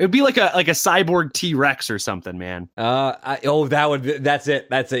though. It would be like a cyborg T-Rex or something, man. That's it.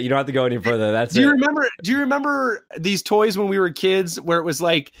 You don't have to go any further. Do you remember these toys when we were kids where it was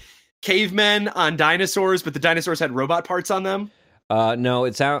like cavemen on dinosaurs, but the dinosaurs had robot parts on them? No,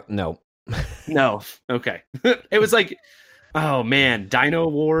 no. No. Okay. It was like, oh man, Dino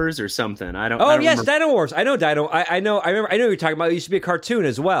Wars or something. I don't yes, remember. Dino Wars. I know Dino. I know what you're talking about. It used to be a cartoon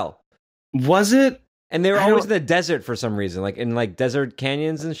as well. Was it? And they were always in the desert for some reason, like in like desert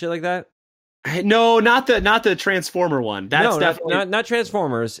canyons and shit like that. No, not the Transformer one. That's definitely not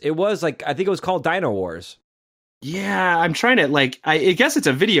Transformers. It was like I think it was called Dino Wars. Yeah, I'm trying to I guess it's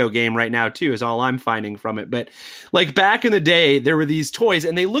a video game right now too, is all I'm finding from it. But like back in the day, there were these toys,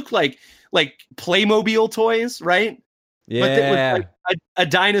 and they looked like Playmobil toys, right? Yeah, but it was like a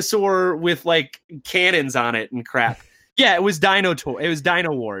dinosaur with like cannons on it and crap. Yeah, it was Dino Wars.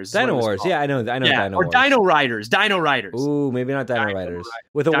 Dino Wars. Yeah, I know. Dino or Wars. Dino Riders. Dino Riders. Ooh, maybe not Dino Riders.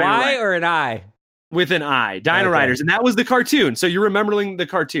 With a Y or an I? With an I. Dino Riders, and that was the cartoon. So you're remembering the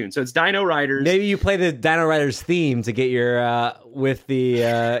cartoon. So it's Dino Riders. Maybe you play the Dino Riders theme to get your with the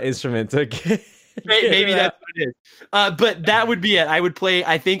instrument. Maybe that's what it is. But that would be it. I would play,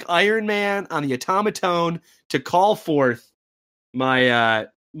 I think, Iron Man on the automaton to call forth my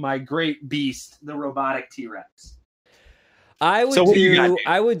my great beast, the robotic T-Rex. I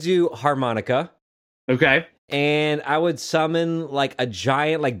would do harmonica. Okay. And I would summon like a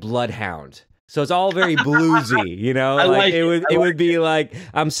giant like bloodhound. So it's all very bluesy, you know? It would be like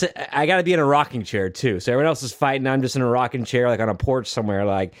I got to be in a rocking chair too. So everyone else is fighting, I'm just in a rocking chair like on a porch somewhere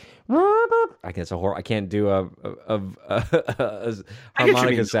like I can't do a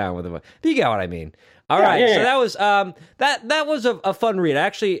harmonica sound with it. But you get what I mean. All right. So that was that was a fun read. I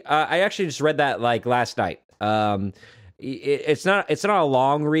actually just read that like last night. It's not a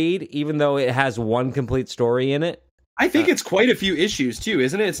long read, even though it has one complete story in it. I think it's quite a few issues too,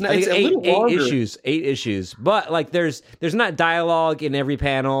 isn't it? It's a little longer. Eight issues, but like there's not dialogue in every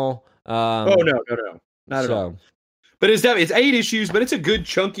panel. No, not at all. But it's 8 issues, but it's a good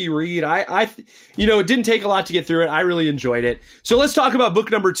chunky read. I it didn't take a lot to get through it. I really enjoyed it. So let's talk about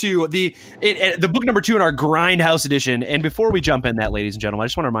book number 2, the book number 2 in our Grindhouse edition. And before we jump in that, ladies and gentlemen, I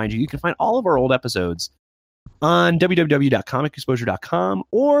just want to remind you can find all of our old episodes on www.comicexposure.com,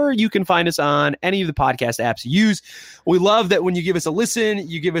 or you can find us on any of the podcast apps you use. We love that when you give us a listen,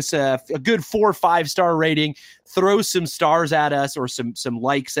 you give us a good 4 or 5-star rating, throw some stars at us or some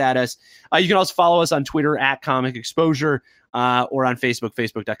likes at us. You can also follow us on Twitter at Comic Exposure, or on Facebook,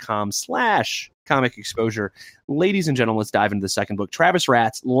 facebook.com/Comic Exposure. Ladies and gentlemen, let's dive into the second book, Travis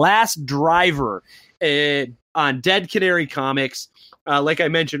Ratt's Last Driver, on Dead Canary Comics. Like I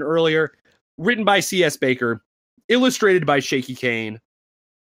mentioned earlier, written by C.S. Baker, illustrated by Shaky Kane,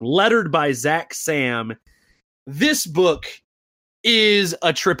 lettered by Zach Sam. This book is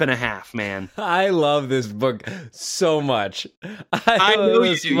a trip and a half, man. I love this book so much. I know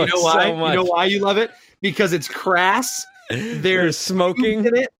you do. You know why? You know why you love it? Because it's crass. There's smoking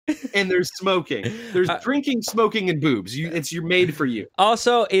in it, and there's smoking. There's drinking, smoking, and boobs. You're made for you.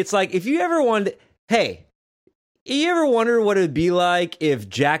 Also, it's like if you ever wanted, hey. You ever wonder what it would be like if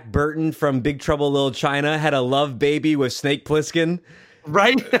Jack Burton from Big Trouble in Little China had a love baby with Snake Plissken?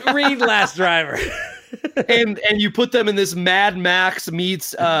 Right? Read Last Driver. and you put them in this Mad Max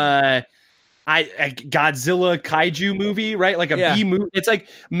meets Godzilla kaiju movie, right? Like a B movie. It's like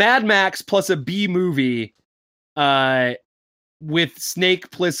Mad Max plus a B movie with Snake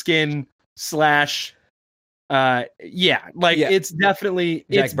Plissken / it's definitely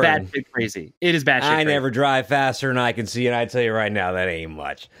it's batshit crazy. It is batshit crazy. Never drive faster than I can see, and I tell you right now that ain't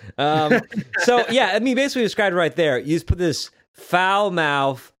much. So yeah, I mean, basically described right there. You just put this foul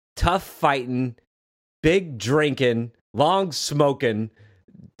mouth, tough fighting, big drinking, long smoking,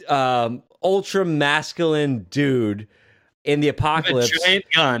 ultra masculine dude in the With a apocalypse. giant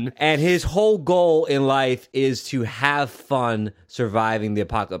gun. And his whole goal in life is to have fun surviving the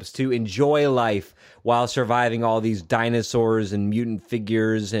apocalypse, to enjoy life while surviving all these dinosaurs and mutant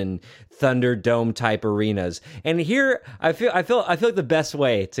figures and Thunderdome type arenas. And here, I feel like the best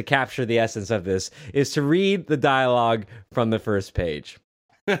way to capture the essence of this is to read the dialogue from the first page.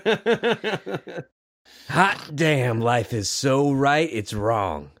 Hot damn, life is so right, it's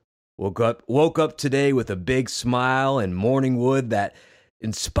wrong. Woke up today with a big smile and morning wood that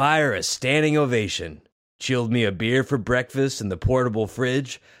inspire a standing ovation. Chilled me a beer for breakfast in the portable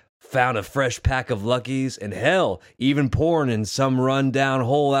fridge. Found a fresh pack of Luckies, and hell, even porn in some run-down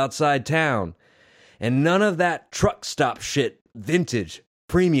hole outside town. And none of that truck stop shit, vintage,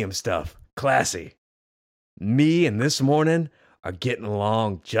 premium stuff, classy. Me and this morning are getting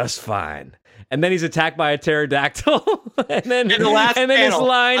along just fine. And then he's attacked by a pterodactyl. and then his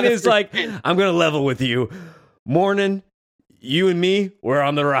line is like, I'm going to level with you. Morning, you and me, we're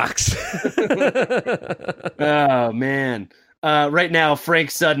on the rocks. Oh, man. Right now,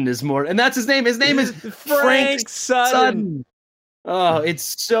 Frank Sutton is more, and that's his name. His name is Frank Sutton. Oh,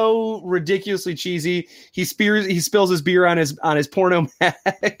 it's so ridiculously cheesy. He spills his beer on his porno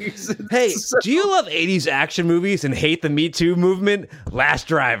mags. Hey, do you love 80s action movies and hate the Me Too movement? Last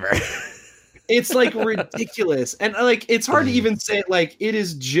Driver. It's like ridiculous, and like it's hard to even say. Like it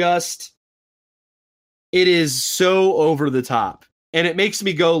is so over the top, and it makes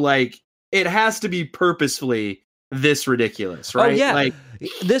me go like it has to be purposefully this ridiculous, right? Oh, yeah. Like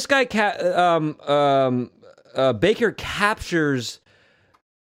this guy, Baker captures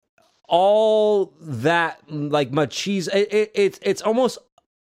all that like machismo. It's almost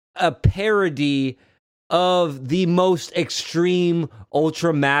a parody of the most extreme,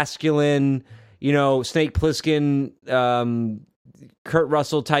 ultra masculine, Snake Plissken, Kurt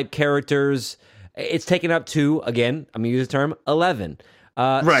Russell type characters. It's taken up to, again, I'm going to use the term, 11.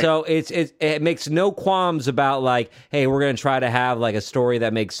 Right. So it makes no qualms about like, hey, we're going to try to have like a story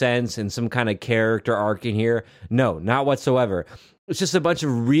that makes sense and some kind of character arc in here. No, not whatsoever. It's just a bunch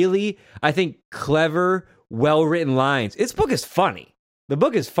of really, I think, clever, well-written lines. This book is funny. The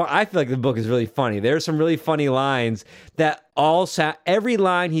book is fun. I feel like the book is really funny. There's some really funny lines that all every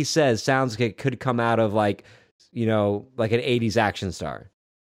line he says sounds like it could come out of like, like an 80s action star.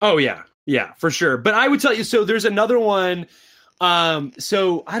 Oh yeah. Yeah, for sure. But I would tell you, so there's another one.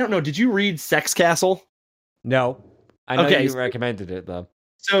 So I don't know. Did you read Sex Castle? No, I know you recommended it though.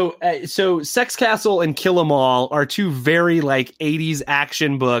 So Sex Castle and Kill 'Em All are two very like 80s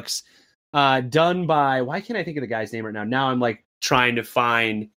action books, done by, why can't I think of the guy's name right now? Now I'm like trying to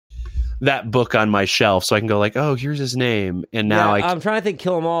find that book on my shelf so I can go like, oh, here's his name. And now I'm trying to think.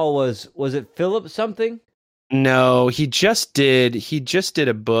 Kill 'Em All was it Philip something? No, he just did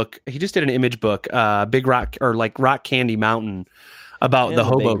a book. He just did an image book, Big Rock or like Rock Candy Mountain, about the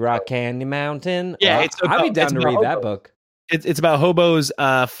hobo. Big Rock Candy Mountain. Yeah, I'd be down to read that book. It's about hobos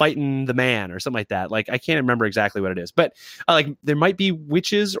fighting the man or something like that. Like I can't remember exactly what it is, but like there might be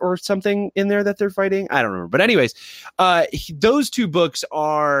witches or something in there that they're fighting. I don't remember. But anyways, those two books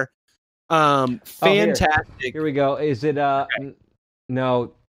are fantastic. Here we go. Is it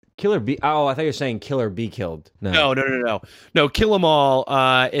no? Killer Be... Oh, I thought you were saying Killer Be Killed. No. Kill 'Em All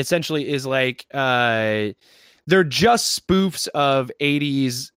essentially is like they're just spoofs of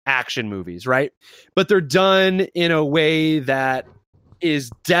 80s action movies, right? But they're done in a way that is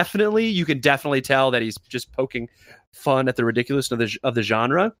definitely, you can definitely tell that he's just poking fun at the ridiculousness of the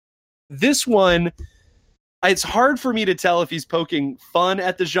genre. This one, it's hard for me to tell if he's poking fun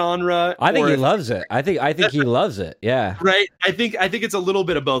at the genre. I think he loves it. I think he loves it. Yeah. Right. I think it's a little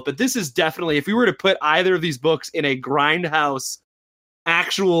bit of both, but this is definitely, if we were to put either of these books in a Grindhouse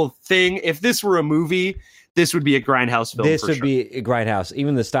actual thing, if this were a movie, this would be a Grindhouse film. This would be a Grindhouse,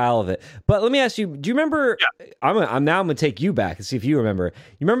 even the style of it. But let me ask you, do you remember, I'm going to take you back and see if you remember.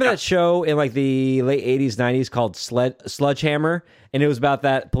 You remember that show in like the late 80s, 90s called Sledgehammer? And it was about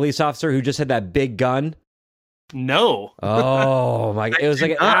that police officer who just had that big gun. No. Oh my god! It was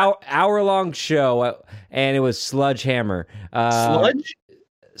like an hour-long show, and it was Sledgehammer.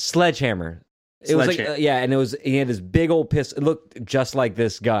 Sledgehammer. It was like and it was, he had this big old pistol. It looked just like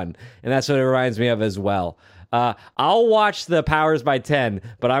this gun, and that's what it reminds me of as well. I'll watch the Powers by 10,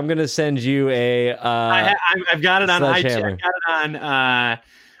 but I'm gonna send you a. I've got it on iTunes. I got it on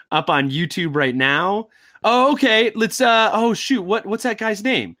up on YouTube right now. Oh, okay. Let's. Oh shoot! What's that guy's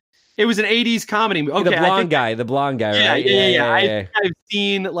name? It was an 80s comedy movie. Okay, the blonde guy, right? Yeah. I've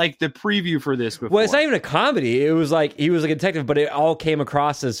seen like the preview for this before. Well, it's not even a comedy. It was like he was a detective, but it all came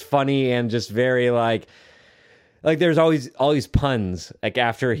across as funny and just very like there's always all these puns like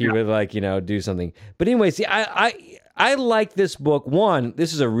after he would like do something. But anyways, I I like this book. One,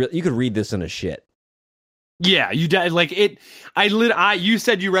 this is you could read this in a shit. Yeah, like it. You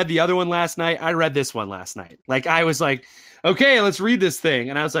said you read the other one last night. I read this one last night. Like I was like, okay, let's read this thing,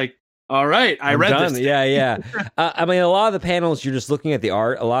 and I was like, all right, I'm read done. this. Yeah. I mean, a lot of the panels you're just looking at the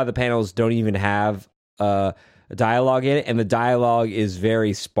art. A lot of the panels don't even have dialogue in it, and the dialogue is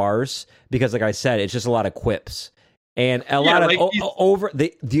very sparse because, like I said, it's just a lot of quips and a lot of over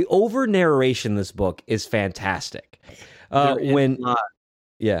the over narration. This book is fantastic.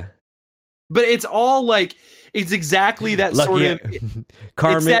 Yeah. But it's all like, it's exactly that sort of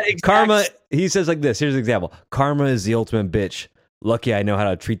karma. He says like this. Here's an example. Karma is the ultimate bitch. Lucky I know how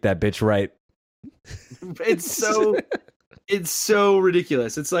to treat that bitch right. It's so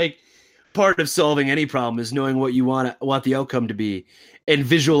ridiculous. It's like part of solving any problem is knowing what you want the outcome to be and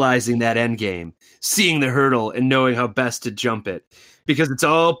visualizing that end game, seeing the hurdle and knowing how best to jump it. Because it's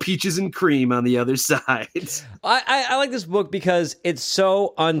all peaches and cream on the other side. I like this book because it's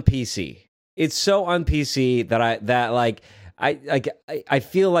so un-PC. It's so un-PC that I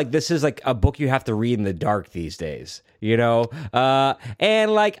feel like this is like a book you have to read in the dark these days, you know.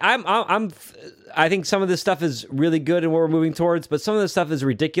 And like I think some of this stuff is really good and what we're moving towards, but some of this stuff is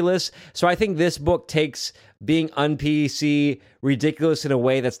ridiculous. So I think this book takes being un-PC ridiculous in a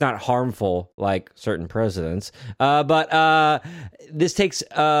way that's not harmful, like certain presidents. But this takes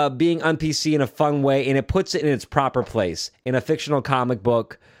being un-PC in a fun way, and it puts it in its proper place in a fictional comic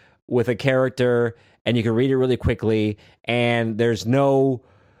book with a character, and you can read it really quickly, and there's no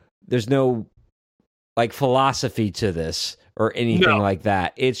like philosophy to this or anything like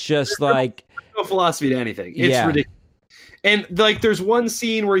that. It's just there's no philosophy to anything. It's ridiculous. And like there's one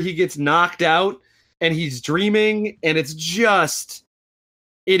scene where he gets knocked out and he's dreaming, and it's just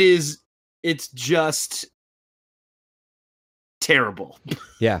terrible.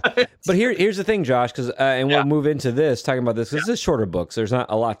 Yeah. But here's the thing, Josh, because and we'll move into this, talking about this, because this is shorter books. There's not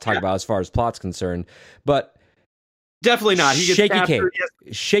a lot to talk about as far as plot's concerned. But definitely not. He gets captured.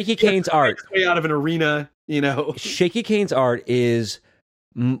 Shaky Kane's art. Way out of an arena, you know. Shaky Kane's art is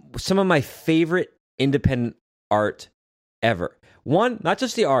some of my favorite independent art ever. One, not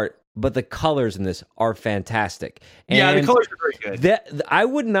just the art, but the colors in this are fantastic. And the colors are very good. I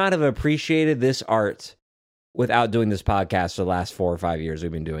would not have appreciated this art without doing this podcast for the last 4 or 5 years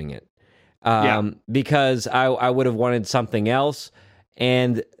we've been doing it. Because I would have wanted something else.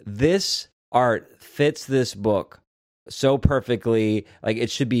 And this art fits this book so perfectly. Like it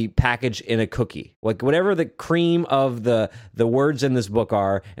should be packaged in a cookie. Like whatever the cream of the words in this book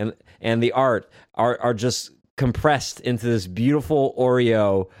are and the art are just compressed into this beautiful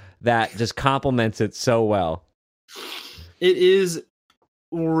Oreo that just complements it so well. It is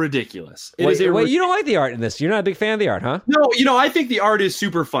ridiculous. Wait, you don't like the art in this? You're not a big fan of the art, huh? No, I think the art is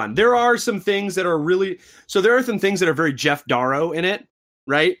super fun. There are some things that are there are some things that are very Jeff Darrow in it,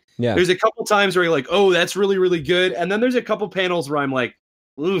 right? Yeah. There's a couple times where you're like, oh, that's really, really good. And then there's a couple panels where I'm like,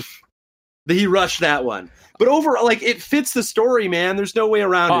 oof, he rushed that one. But overall, like, it fits the story, man. There's no way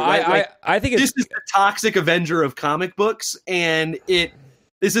around it. Right? I think this is the toxic Avenger of comic books, and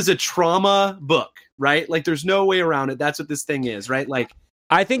this is a trauma book, right? Like, there's no way around it. That's what this thing is, right? Like,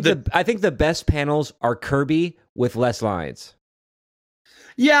 I think the best panels are Kirby with less lines.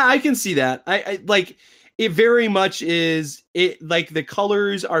 Yeah, I can see that. I like it very much is. It like the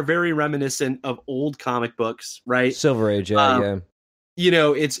colors are very reminiscent of old comic books, right? Silver Age, yeah. You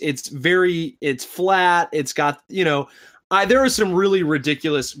know, it's flat. It's got, you know, there are some really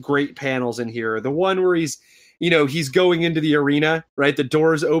ridiculous, great panels in here. The one where he's going into the arena, right? The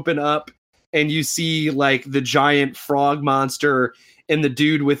doors open up and you see like the giant frog monster and the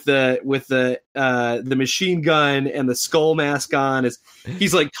dude with the machine gun and the skull mask on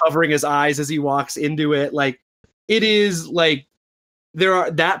he's like covering his eyes as he walks into it. Like it is like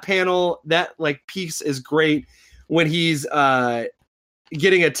that panel, that like piece is great when he's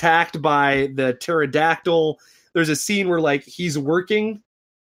getting attacked by the pterodactyl. There's a scene where like he's working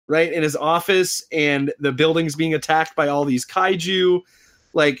right in his office and the building's being attacked by all these kaiju.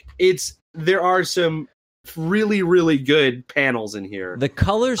 Like there are some really, really good panels in here. The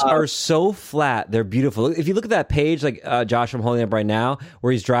colors are so flat. They're beautiful. If you look at that page, like Josh, I'm holding up right now,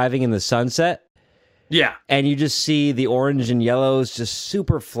 where he's driving in the sunset. Yeah. And you just see the orange and yellows just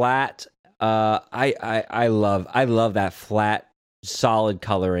super flat. I love that flat, solid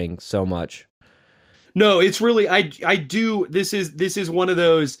coloring so much. No, it's really, I do. This is one of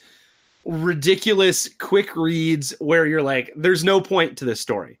those ridiculous quick reads where you're like, there's no point to this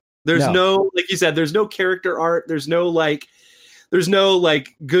story. There's no, like you said, there's no character art. There's no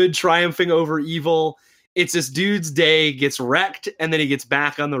good triumphing over evil. it's this dude's day gets wrecked and then he gets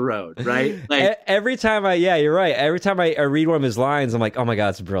back on the road, right? Like every time you're right. Every time I read one of his lines, I'm like, oh my God,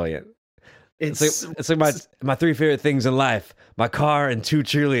 it's brilliant. It's like my three favorite things in life: my car and two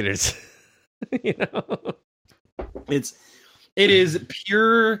cheerleaders. You know, it is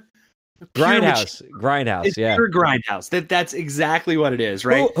pure grindhouse. It's yeah, pure grindhouse. That's exactly what it is,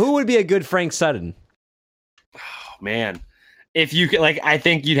 right? Who would be a good Frank Sutton? Oh man, if you could, like, I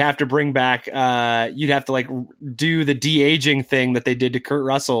think you'd have to bring back, you'd have to like do the de-aging thing that they did to Kurt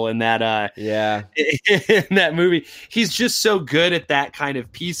Russell in that, in that movie. He's just so good at that kind of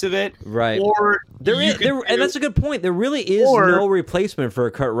piece of it, right? Or and that's a good point. There really is no replacement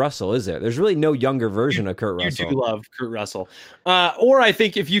for Kurt Russell, is there? There's really no younger version of Kurt Russell. You do love Kurt Russell, or I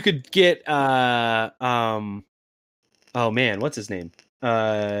think if you could get, oh man, what's his name?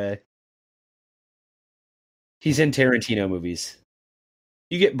 He's in Tarantino movies.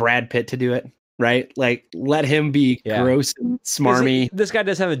 You get Brad Pitt to do it, right? Like, let him be gross and smarmy. This guy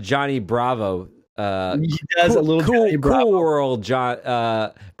does have a Johnny Bravo. He does a little cool world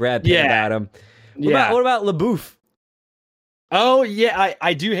Brad Pitt about him. What about LaBeouf? Oh yeah,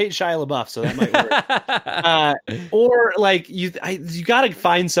 I do hate Shia LaBeouf, so that might work. Or like you got to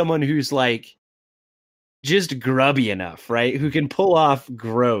find someone who's like just grubby enough, right? Who can pull off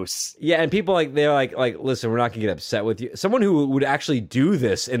gross. Yeah, and people they're like, listen, we're not gonna get upset with you. Someone who would actually do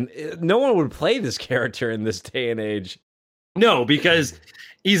this, and no one would play this character in this day and age. No, because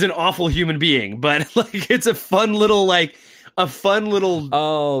he's an awful human being. But like, it's a fun little.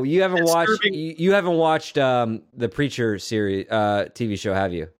 Oh, you haven't watched the Preacher series TV show,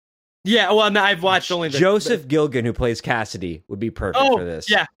 have you? Yeah, well, no, I've watched only Joseph Gilgan, who plays Cassidy, would be perfect for this.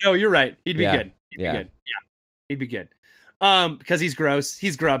 Yeah, no, you're right. He'd be good. He'd be good. Because he's gross.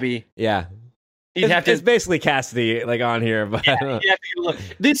 He's grubby. Yeah. It's basically Cassidy, like, on here, but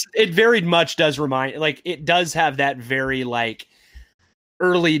it very much does remind, like, it does have that very like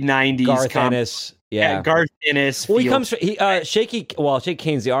early 90s Garth Ennis. Yeah, Garth Ennis. Well, Shaky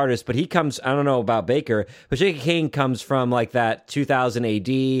Kane's the artist, but he comes, I don't know about Baker, but Shaky Kane comes from like that 2000 AD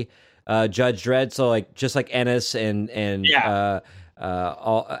Judge Dredd, so like just like Ennis and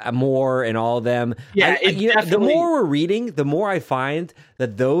Moore and all of them. Yeah, the more we're reading, the more I find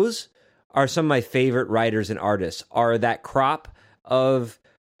that those are some of my favorite writers and artists. Are that crop of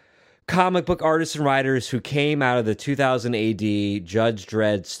comic book artists and writers who came out of the 2000 AD Judge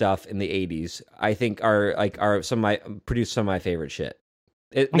Dredd stuff in the 80s. I think produced some of my favorite shit.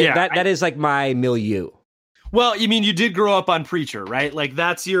 That is like my milieu. Well, you mean you did grow up on Preacher, right? Like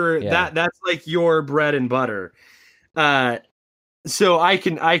that's that's like your bread and butter. So I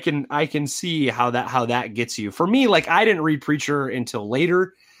can see how that gets you. For me, like, I didn't read Preacher until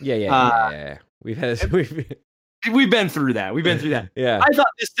later. Yeah. We've been through that. Yeah. I thought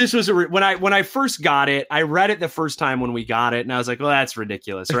this was when I first got it. I read it the first time when we got it, and I was like, "Well, that's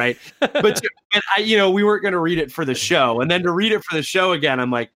ridiculous, right?" But we weren't going to read it for the show, and then to read it for the show again,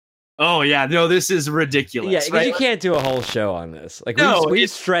 I'm like, "Oh yeah, no, this is ridiculous." Yeah, because right? You can't do a whole show on this. Like, we've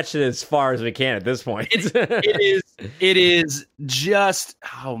stretched it as far as we can at this point. It is just,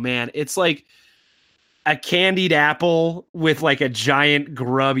 oh man, it's like a candied apple with like a giant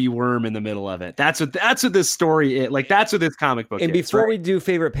grubby worm in the middle of it. That's what this story is. Like, that's what this comic book is. And before we do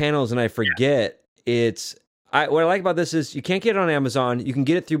favorite panels, and I forget, what I like about this is you can't get it on Amazon. You can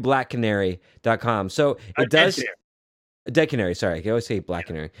get it through blackcanary.com. So it does. Dead Canary, sorry. I can always say Black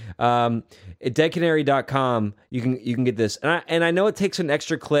Canary. At deadcanary.com, you can get this. And I know it takes an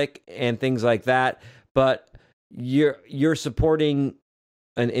extra click and things like that, but you're supporting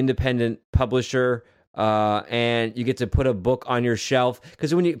an independent publisher, and you get to put a book on your shelf.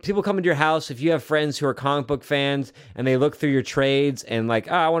 Because when people come into your house, if you have friends who are comic book fans and they look through your trades and like,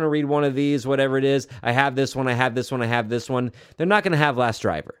 I want to read one of these, whatever it is, I have this one, I have this one, I have this one. They're not going to have Last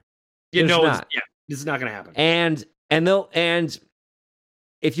Driver. It's not going to happen. And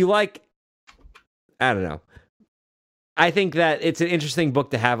if you like, I don't know, I think that it's an interesting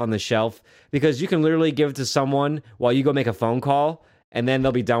book to have on the shelf because you can literally give it to someone while you go make a phone call, and then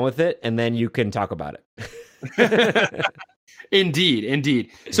they'll be done with it, and then you can talk about it.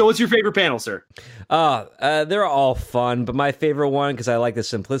 Indeed. So what's your favorite panel, sir? They're all fun, but my favorite one, because I like the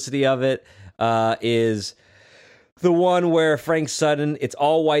simplicity of it, is the one where Frank Sutton, it's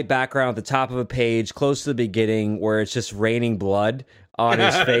all white background at the top of a page, close to the beginning, where it's just raining blood on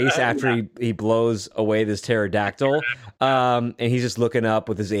his face after he blows away this pterodactyl. And he's just looking up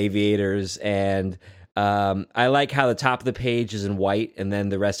with his aviators. And I like how the top of the page is in white and then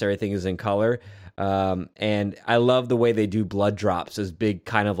the rest of everything is in color. And I love the way they do blood drops as big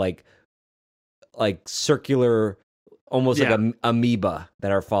kind of like circular, almost like amoeba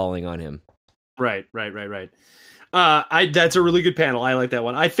that are falling on him. Right. That's a really good panel. I like that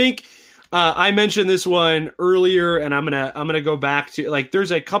one. I think I mentioned this one earlier, and I'm gonna go back to, like,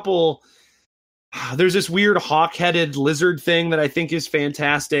 there's a couple. There's this weird hawk-headed lizard thing that I think is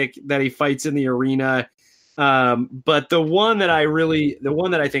fantastic that he fights in the arena. But the one that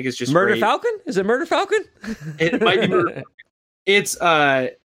I think is just Murder great, Falcon? Is it Murder Falcon? It might be Murder. It's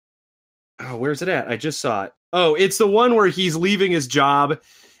where's it at? I just saw it. Oh, it's the one where he's leaving his job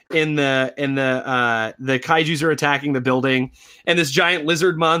and the kaijus are attacking the building, and this giant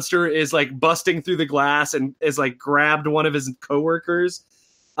lizard monster is like busting through the glass and is like grabbed one of his coworkers.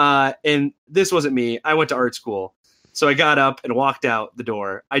 And this wasn't me. I went to art school. So I got up and walked out the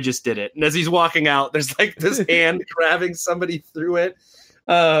door. I just did it. And as he's walking out, there's like this hand grabbing somebody through it.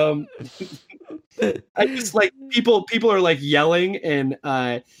 I just like people are like yelling and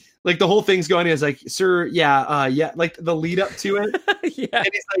like the whole thing's going. Is like, sir, yeah, like the lead up to it. Yeah. And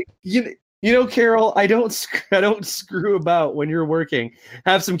he's like, you know, Carol, I don't screw about when you're working.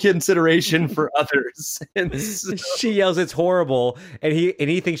 Have some consideration for others. And so, she yells, "It's horrible," and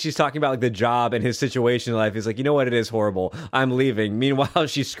he thinks she's talking about like the job and his situation in life. He's like, "You know what? It is horrible. I'm leaving." Meanwhile,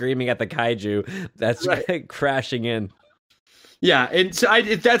 she's screaming at the kaiju that's right. crashing in. Yeah, and so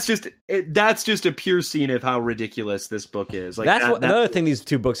that's just a pure scene of how ridiculous this book is. Like another thing these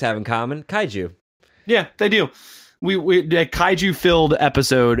two books have in common: kaiju. Yeah, they do. We a kaiju filled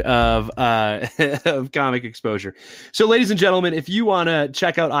episode of of Comic Exposure. So, ladies and gentlemen, if you want to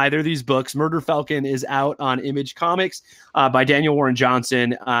check out either of these books, Murder Falcon is out on Image Comics by Daniel Warren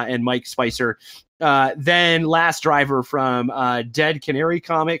Johnson and Mike Spicer. Then Last Driver from Dead Canary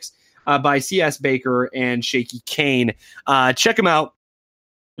Comics by C.S. Baker and Shaky Kane. Check them out.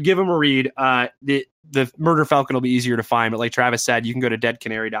 Give them a read. The Murder Falcon will be easier to find, but like Travis said, you can go to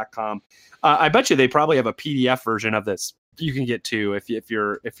deadcanary.com. I bet you they probably have a PDF version of this you can get to if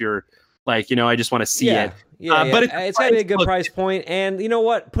you're like, you know, I just want to see it. Yeah, but it's gotta be a good price point, and you know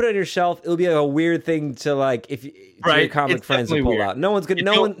what? Put it on your shelf. It'll be a weird thing to like if your comic friends will pull out. No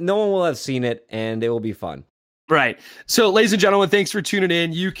one will have seen it, and it will be fun. Right. So, ladies and gentlemen, thanks for tuning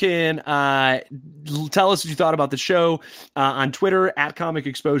in. You can tell us what you thought about the show on Twitter at Comic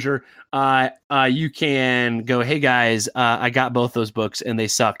Exposure. You can go, "Hey guys, I got both those books and they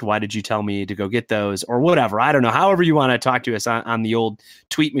sucked. Why did you tell me to go get those?" Or whatever. I don't know. However you want to talk to us on the old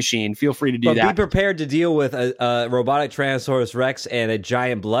tweet machine, feel free to do that. Be prepared to deal with a robotic Tyrannosaurus Rex and a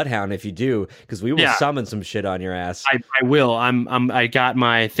giant bloodhound if you do, because we will summon some shit on your ass. I will. I got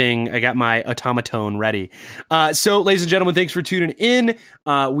my thing. I got my automaton ready. So, ladies and gentlemen, thanks for tuning in.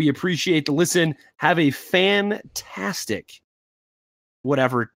 We appreciate the listen. Have a fantastic,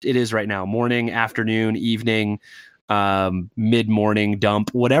 whatever it is right now, morning, afternoon, evening, mid-morning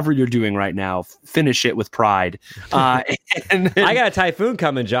dump, whatever you're doing right now, finish it with pride. And I got a typhoon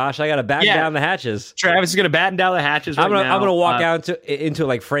coming, Josh. I got to batten down the hatches. Travis is going to batten down the hatches right now. I'm going to walk out into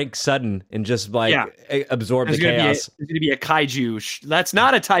like Frank Sutton and just like absorb the chaos. It's going to be a kaiju. That's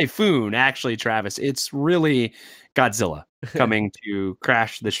not a typhoon, actually, Travis. It's really Godzilla coming to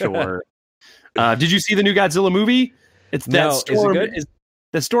crash the shore. Did you see the new Godzilla movie? It's that storm. Is it good?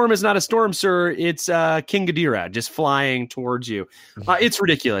 The storm is not a storm, sir. It's King Ghidorah just flying towards you. It's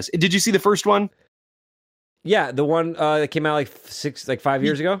ridiculous. Did you see the first one? Yeah, the one that came out like 5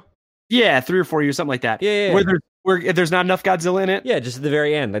 years ago. Yeah, 3 or 4 years, something like that. Yeah. Where there's not enough Godzilla in it. Yeah, just at the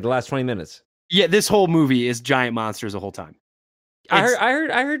very end, like the last 20 minutes. Yeah, this whole movie is giant monsters the whole time. I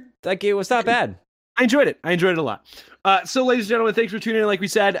heard like it was not bad. I enjoyed it. a lot. So, ladies and gentlemen, thanks for tuning in. Like we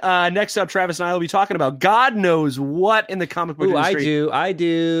said, next up, Travis and I will be talking about God knows what in the comic book industry. I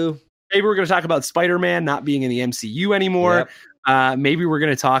do. Maybe we're going to talk about Spider-Man not being in the MCU anymore. Yep. Maybe we're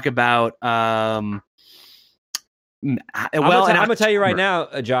going to talk about. I'm going to tell you right now,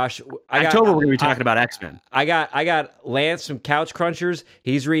 Josh. October, we're going to be talking about X-Men. I got Lance from Couch Crunchers.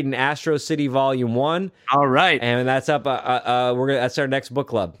 He's reading Astro City Volume 1. All right, and that's up. That's our next book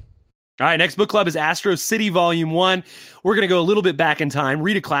club. All right, next book club is Astro City Volume 1. We're going to go a little bit back in time,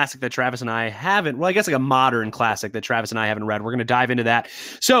 read a classic that Travis and I haven't, well, I guess like a modern classic that Travis and I haven't read. We're going to dive into that.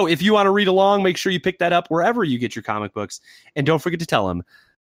 So if you want to read along, make sure you pick that up wherever you get your comic books. And don't forget to tell them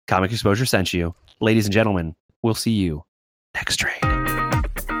Comic Exposure sent you. Ladies and gentlemen, we'll see you next trade.